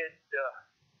wife and kids to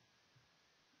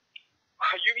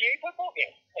a UVA football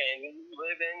game, and you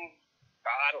live in,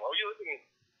 you live in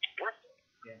Bristol.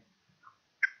 Yeah.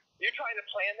 You're trying to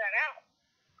plan that out.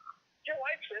 Your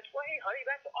wife says, well, hey, honey,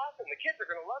 that's awesome. The kids are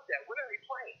going to love that. When are they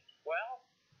playing? Well,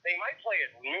 they might play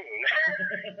at noon.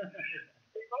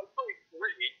 They might play at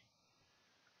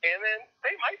 3. And then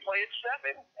they might play at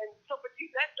 7. And so, but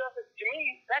see, that doesn't, to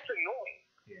me, that's annoying.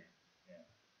 Yeah. Yeah.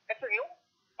 That's annoying.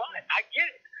 But I get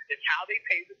it. It's how they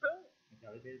pay the bills. That's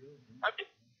how they pay the bills.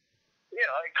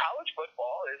 College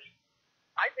football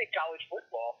I think college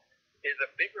football is a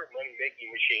bigger money-making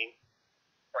machine,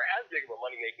 or as big of a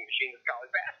money-making machine as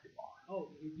college basketball.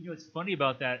 Oh, it's funny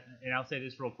about that, and I'll say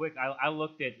this real quick. I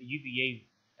looked at UVA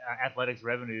athletics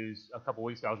revenues a couple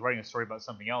weeks ago. I was writing a story about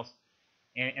something else,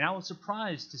 and I was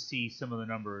surprised to see some of the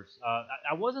numbers.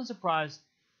 I wasn't surprised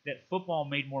that football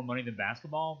made more money than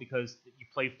basketball because you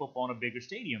play football in a bigger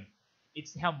stadium.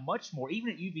 It's how much more,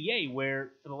 even at UVA,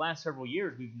 where for the last several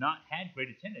years we've not had great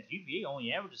attendance. UVA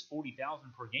only averages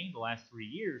 40,000 per game the last 3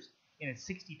 years in a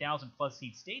 60,000 plus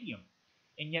seat stadium,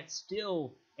 and yet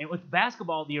still, and with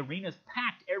basketball, the arena's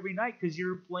packed every night because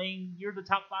you're the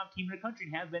top 5 team in the country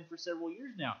and have been for several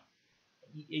years now.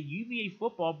 UVA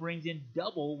football brings in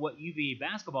double what UVA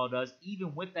basketball does,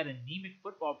 even with that anemic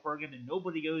football program that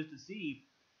nobody goes to see,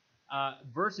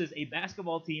 versus a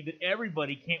basketball team that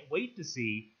everybody can't wait to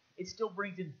see. It still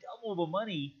brings in double the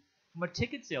money from a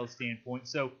ticket sales standpoint.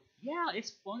 So yeah, it's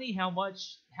funny how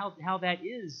that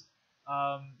is.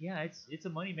 It's a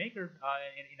money maker,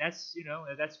 and that's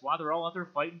why they're all out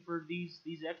there fighting for these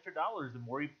extra dollars. The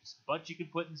more butts you can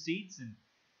put in seats, and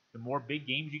the more big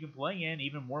games you can play in,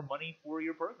 even more money for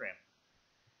your program.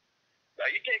 Now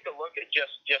you take a look at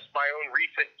just my own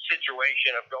recent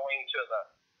situation of going to the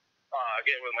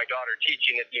again with my daughter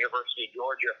teaching at the University of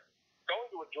Georgia.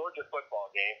 Going to a Georgia football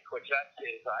game, which that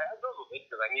is, I Googled it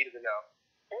because I needed to know.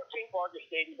 14th largest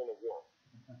stadium in the world.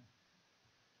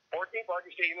 14th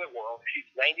largest stadium in the world.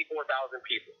 Seats 94,000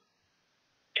 people.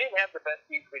 We didn't have the best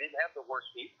seats. We didn't have the worst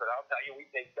seats, but I'll tell you, we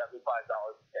paid $75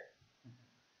 a ticket.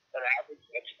 An average,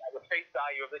 the face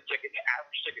value of the ticket, the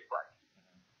average ticket price.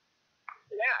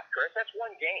 Yeah, Chris, that's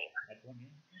one game. That's one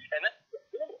game. And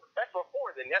that's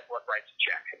before the network writes a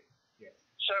check. Yes.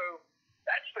 So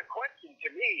that's the question to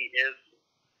me is,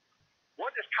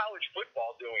 what is college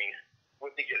football doing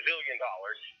with the gazillion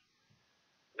dollars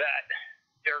that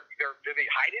do they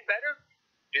hide it better?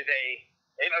 Do they,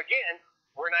 and again,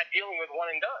 we're not dealing with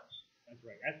one and dones. That's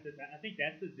right. I think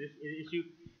that's the issue.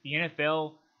 The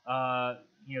NFL,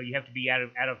 you have to be out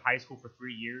of high school for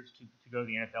 3 years to go to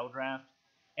the NFL draft.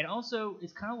 And also,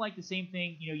 it's kind of like the same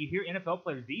thing, you hear NFL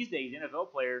players these days,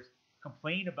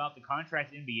 complain about the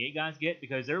contracts NBA guys get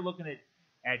because they're looking at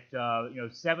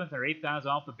 7th or 8th guys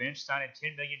off the bench signing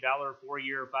 $10 million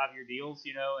 4-year or 5-year deals,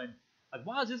 and like,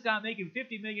 why is this guy making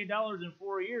 $50 million in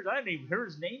 4 years? I didn't even heard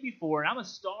his name before, and I'm a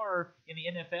star in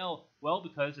the NFL. Well,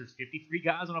 because there's 53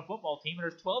 guys on a football team and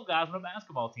there's 12 guys on a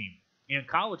basketball team. In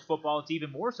college football, it's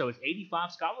even more so. It's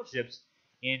 85 scholarships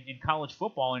in college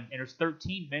football, and there's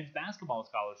 13 men's basketball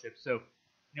scholarships. So,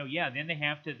 then they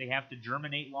have to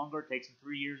germinate longer. It takes them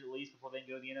 3 years at least before they can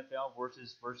go to the NFL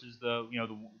versus the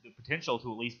potential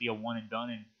to at least be a one and done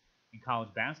in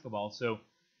college basketball. So,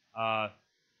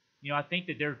 I think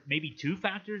that there may be 2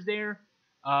 factors there.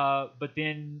 But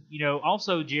then,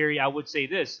 also, Jerry, I would say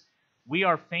this. We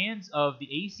are fans of the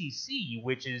ACC,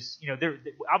 which is, they're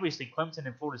obviously Clemson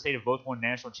and Florida State have both won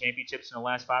national championships in the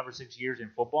last 5 or 6 years in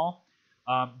football.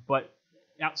 But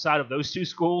outside of those 2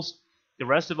 schools, the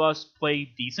rest of us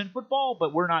play decent football,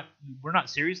 but we're not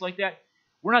serious like that.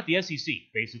 We're not the SEC,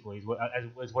 basically,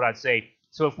 is what I'd say.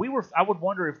 So I would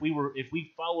wonder if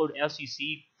we followed SEC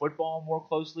football more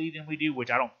closely than we do, which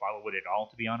I don't follow it at all,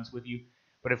 to be honest with you.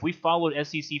 But if we followed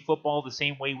SEC football the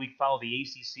same way we follow the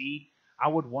ACC, I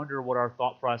would wonder what our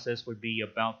thought process would be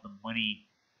about the money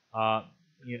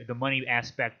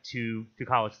aspect to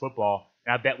college football.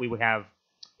 And I bet we would have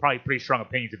probably pretty strong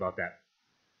opinions about that.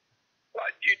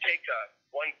 You take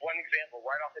one example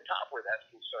right off the top where that's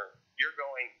concerned. You're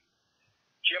going,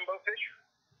 Jimbo Fisher.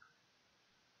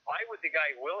 Why would the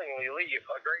guy willingly leave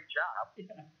a great job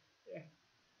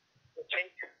to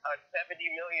take a $70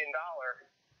 million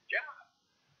job?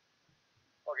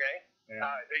 Okay?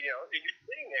 Yeah. You're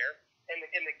sitting there, and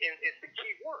it's the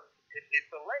key word. It's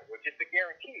the language. It's the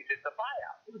guarantees. It's the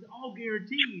buyout. It was all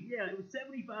guaranteed. Yeah, it was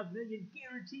 $75 million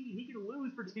guaranteed. He can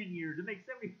lose for 10 years and make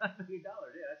 $75 million.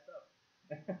 Yeah, that's tough.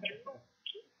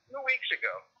 2 weeks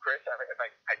ago, Chris,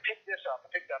 I picked this up.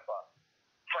 I picked up a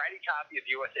Friday copy of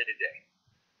USA Today,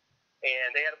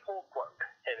 and they had a poll quote,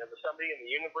 and it was somebody in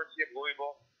the University of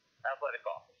Louisville athletic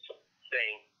office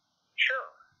saying,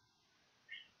 "Sure,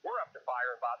 we're up to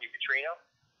firing Bobby Petrino,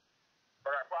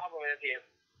 but our problem is he."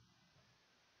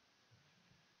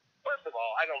 First of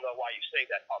all, I don't know why you say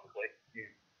that publicly,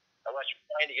 unless you're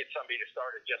trying to get somebody to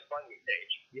start a Just Fund Me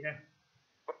page. Yeah.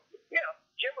 But,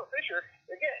 Jimbo Fisher,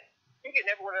 again, he could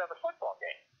never win another football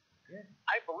game.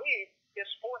 Yeah. I believe his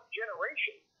fourth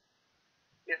generation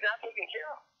is not taken care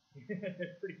of.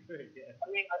 Pretty good, yeah. I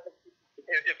mean,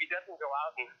 if he doesn't go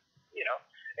out and,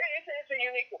 it's a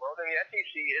unique world. I mean,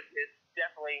 SEC is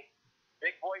definitely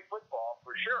big boy football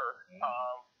for sure.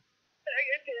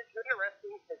 It's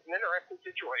an interesting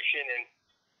situation, and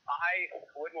I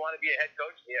wouldn't want to be a head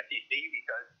coach in the SEC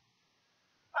because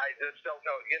I just don't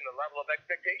know, again, the level of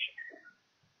expectation.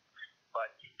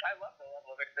 But I love the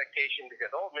level of expectation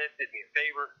because Ole Miss did me a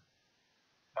favor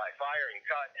by firing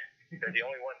Cut. They're the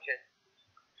only one to.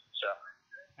 So.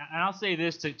 And I'll say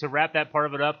this to wrap that part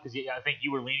of it up, because I think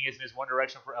you were leaning us in this one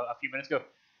direction for a few minutes ago.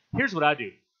 Here's what I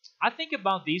do. I think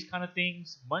about these kind of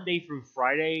things Monday through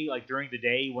Friday, like during the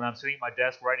day when I'm sitting at my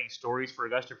desk writing stories for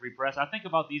Augusta Free Press. I think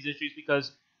about these issues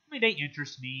because, they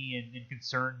interest me and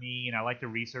concern me, and I like to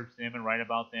research them and write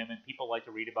about them, and people like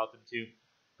to read about them too.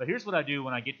 But here's what I do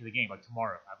when I get to the game, like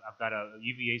tomorrow. I've got a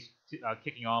UVA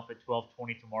kicking off at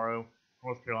 12:20 tomorrow.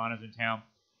 North Carolina's in town.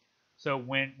 So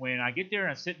when I get there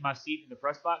and I sit in my seat in the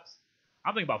press box,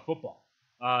 I'm thinking about football.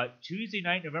 Tuesday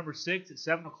night, November 6th at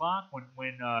 7 o'clock,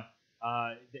 when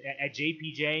at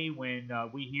JPJ, when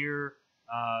we hear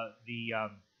the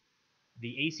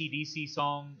AC/DC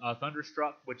song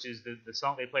Thunderstruck, which is the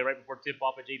song they play right before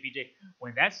tip-off at JPJ,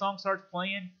 when that song starts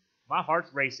playing, my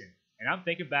heart's racing, and I'm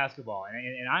thinking basketball,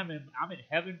 and I'm in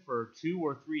heaven for 2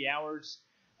 or 3 hours,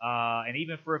 and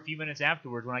even for a few minutes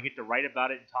afterwards when I get to write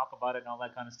about it and talk about it and all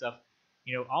that kind of stuff.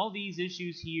 All these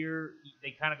issues here,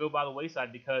 they kind of go by the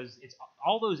wayside because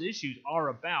all those issues are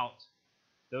about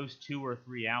those 2 or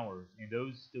 3 hours, and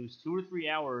those 2 or 3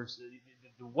 hours,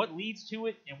 what leads to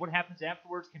it and what happens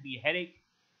afterwards can be a headache,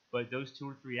 but those 2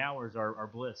 or 3 hours are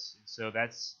bliss. And so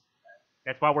that's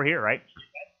why we're here, right?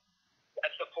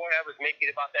 That's the point I was making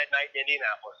about that night in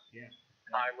Indianapolis. Yeah.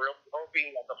 I'm real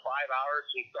hoping that the 5 hours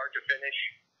from start to finish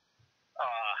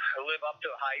live up to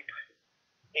the hype,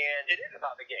 and it is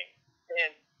about the game.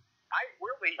 And I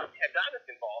really am not as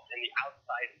involved in the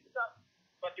outside stuff,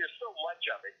 but there's so much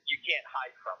of it you can't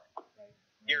hide from it.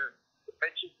 Right.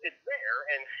 It's there,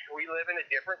 and we live in a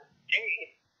different day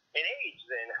and age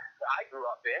than I grew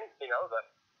up in.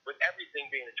 With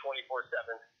everything being a 24/7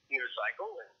 news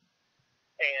cycle,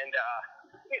 and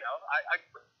I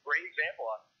great example.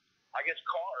 I guess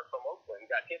Carr from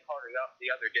Oakland got hit hard enough the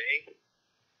other day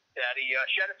that he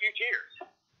shed a few tears.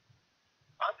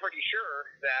 I'm pretty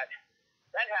sure that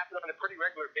happened on a pretty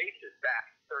regular basis back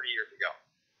 30 years ago.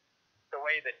 The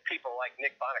way that people like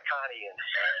Nick Bonacani and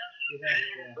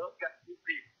those guys would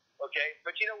be, okay?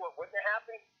 But you know what wouldn't have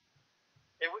happened?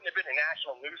 It wouldn't have been a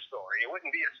national news story. It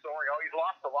wouldn't be a story, he's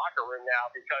lost the locker room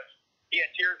now because he had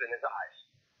tears in his eyes.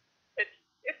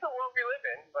 It's the world we live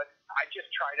in, but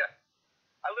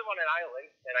I live on an island,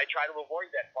 and I try to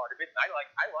avoid that part of it. I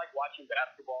like watching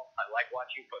basketball. I like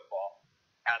watching football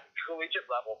at the collegiate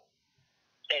level.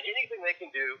 And anything they can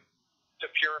do to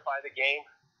purify the game,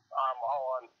 I'm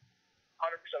all on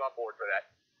 100% on board for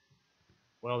that.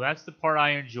 Well, that's the part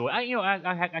I enjoy. I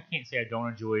can't say I don't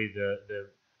enjoy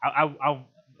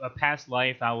a past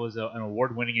life. I was an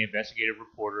award-winning investigative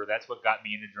reporter. That's what got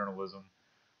me into journalism,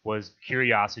 was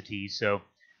curiosity. So,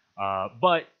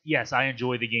 but yes, I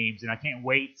enjoy the games, and I can't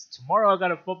wait. Tomorrow I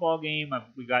got a football game.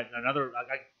 We got another.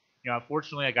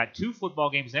 Fortunately, I got 2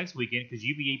 football games next weekend because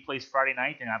UVA plays Friday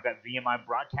night, and I've got VMI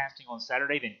broadcasting on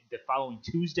Saturday. Then the following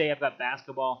Tuesday, I've got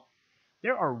basketball.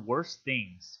 There are worse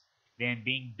things than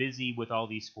being busy with all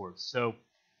these sports. So,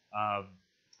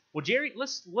 well, Jerry,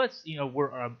 let's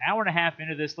we're an hour and a half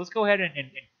into this. Let's go ahead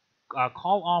and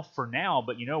call off for now.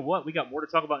 But you know what? We got more to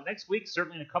talk about next week.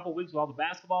 Certainly in a couple weeks with all the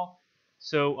basketball.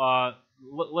 So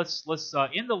let's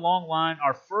in the long line,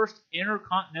 our first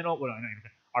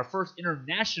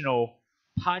international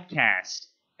podcast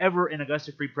ever in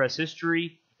Augusta Free Press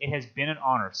history. It has been an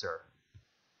honor, sir.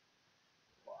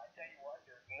 Well, I tell you what,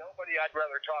 there's nobody I'd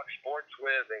rather talk sports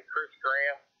with than Chris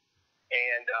Graham,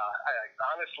 and I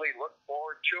honestly look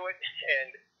forward to it. And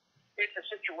it's a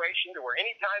situation to where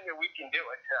any time that we can do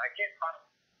it, and I can't promise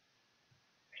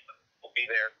we'll be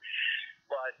there,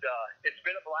 but it's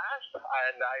been a blast,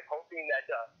 and I'm hoping that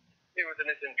it was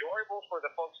as enjoyable for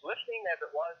the folks listening as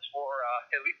it was for,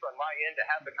 at least on my end, to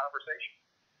have the conversation.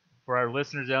 For our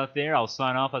listeners out there, I'll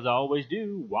sign off as I always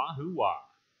do. Wahoo wah.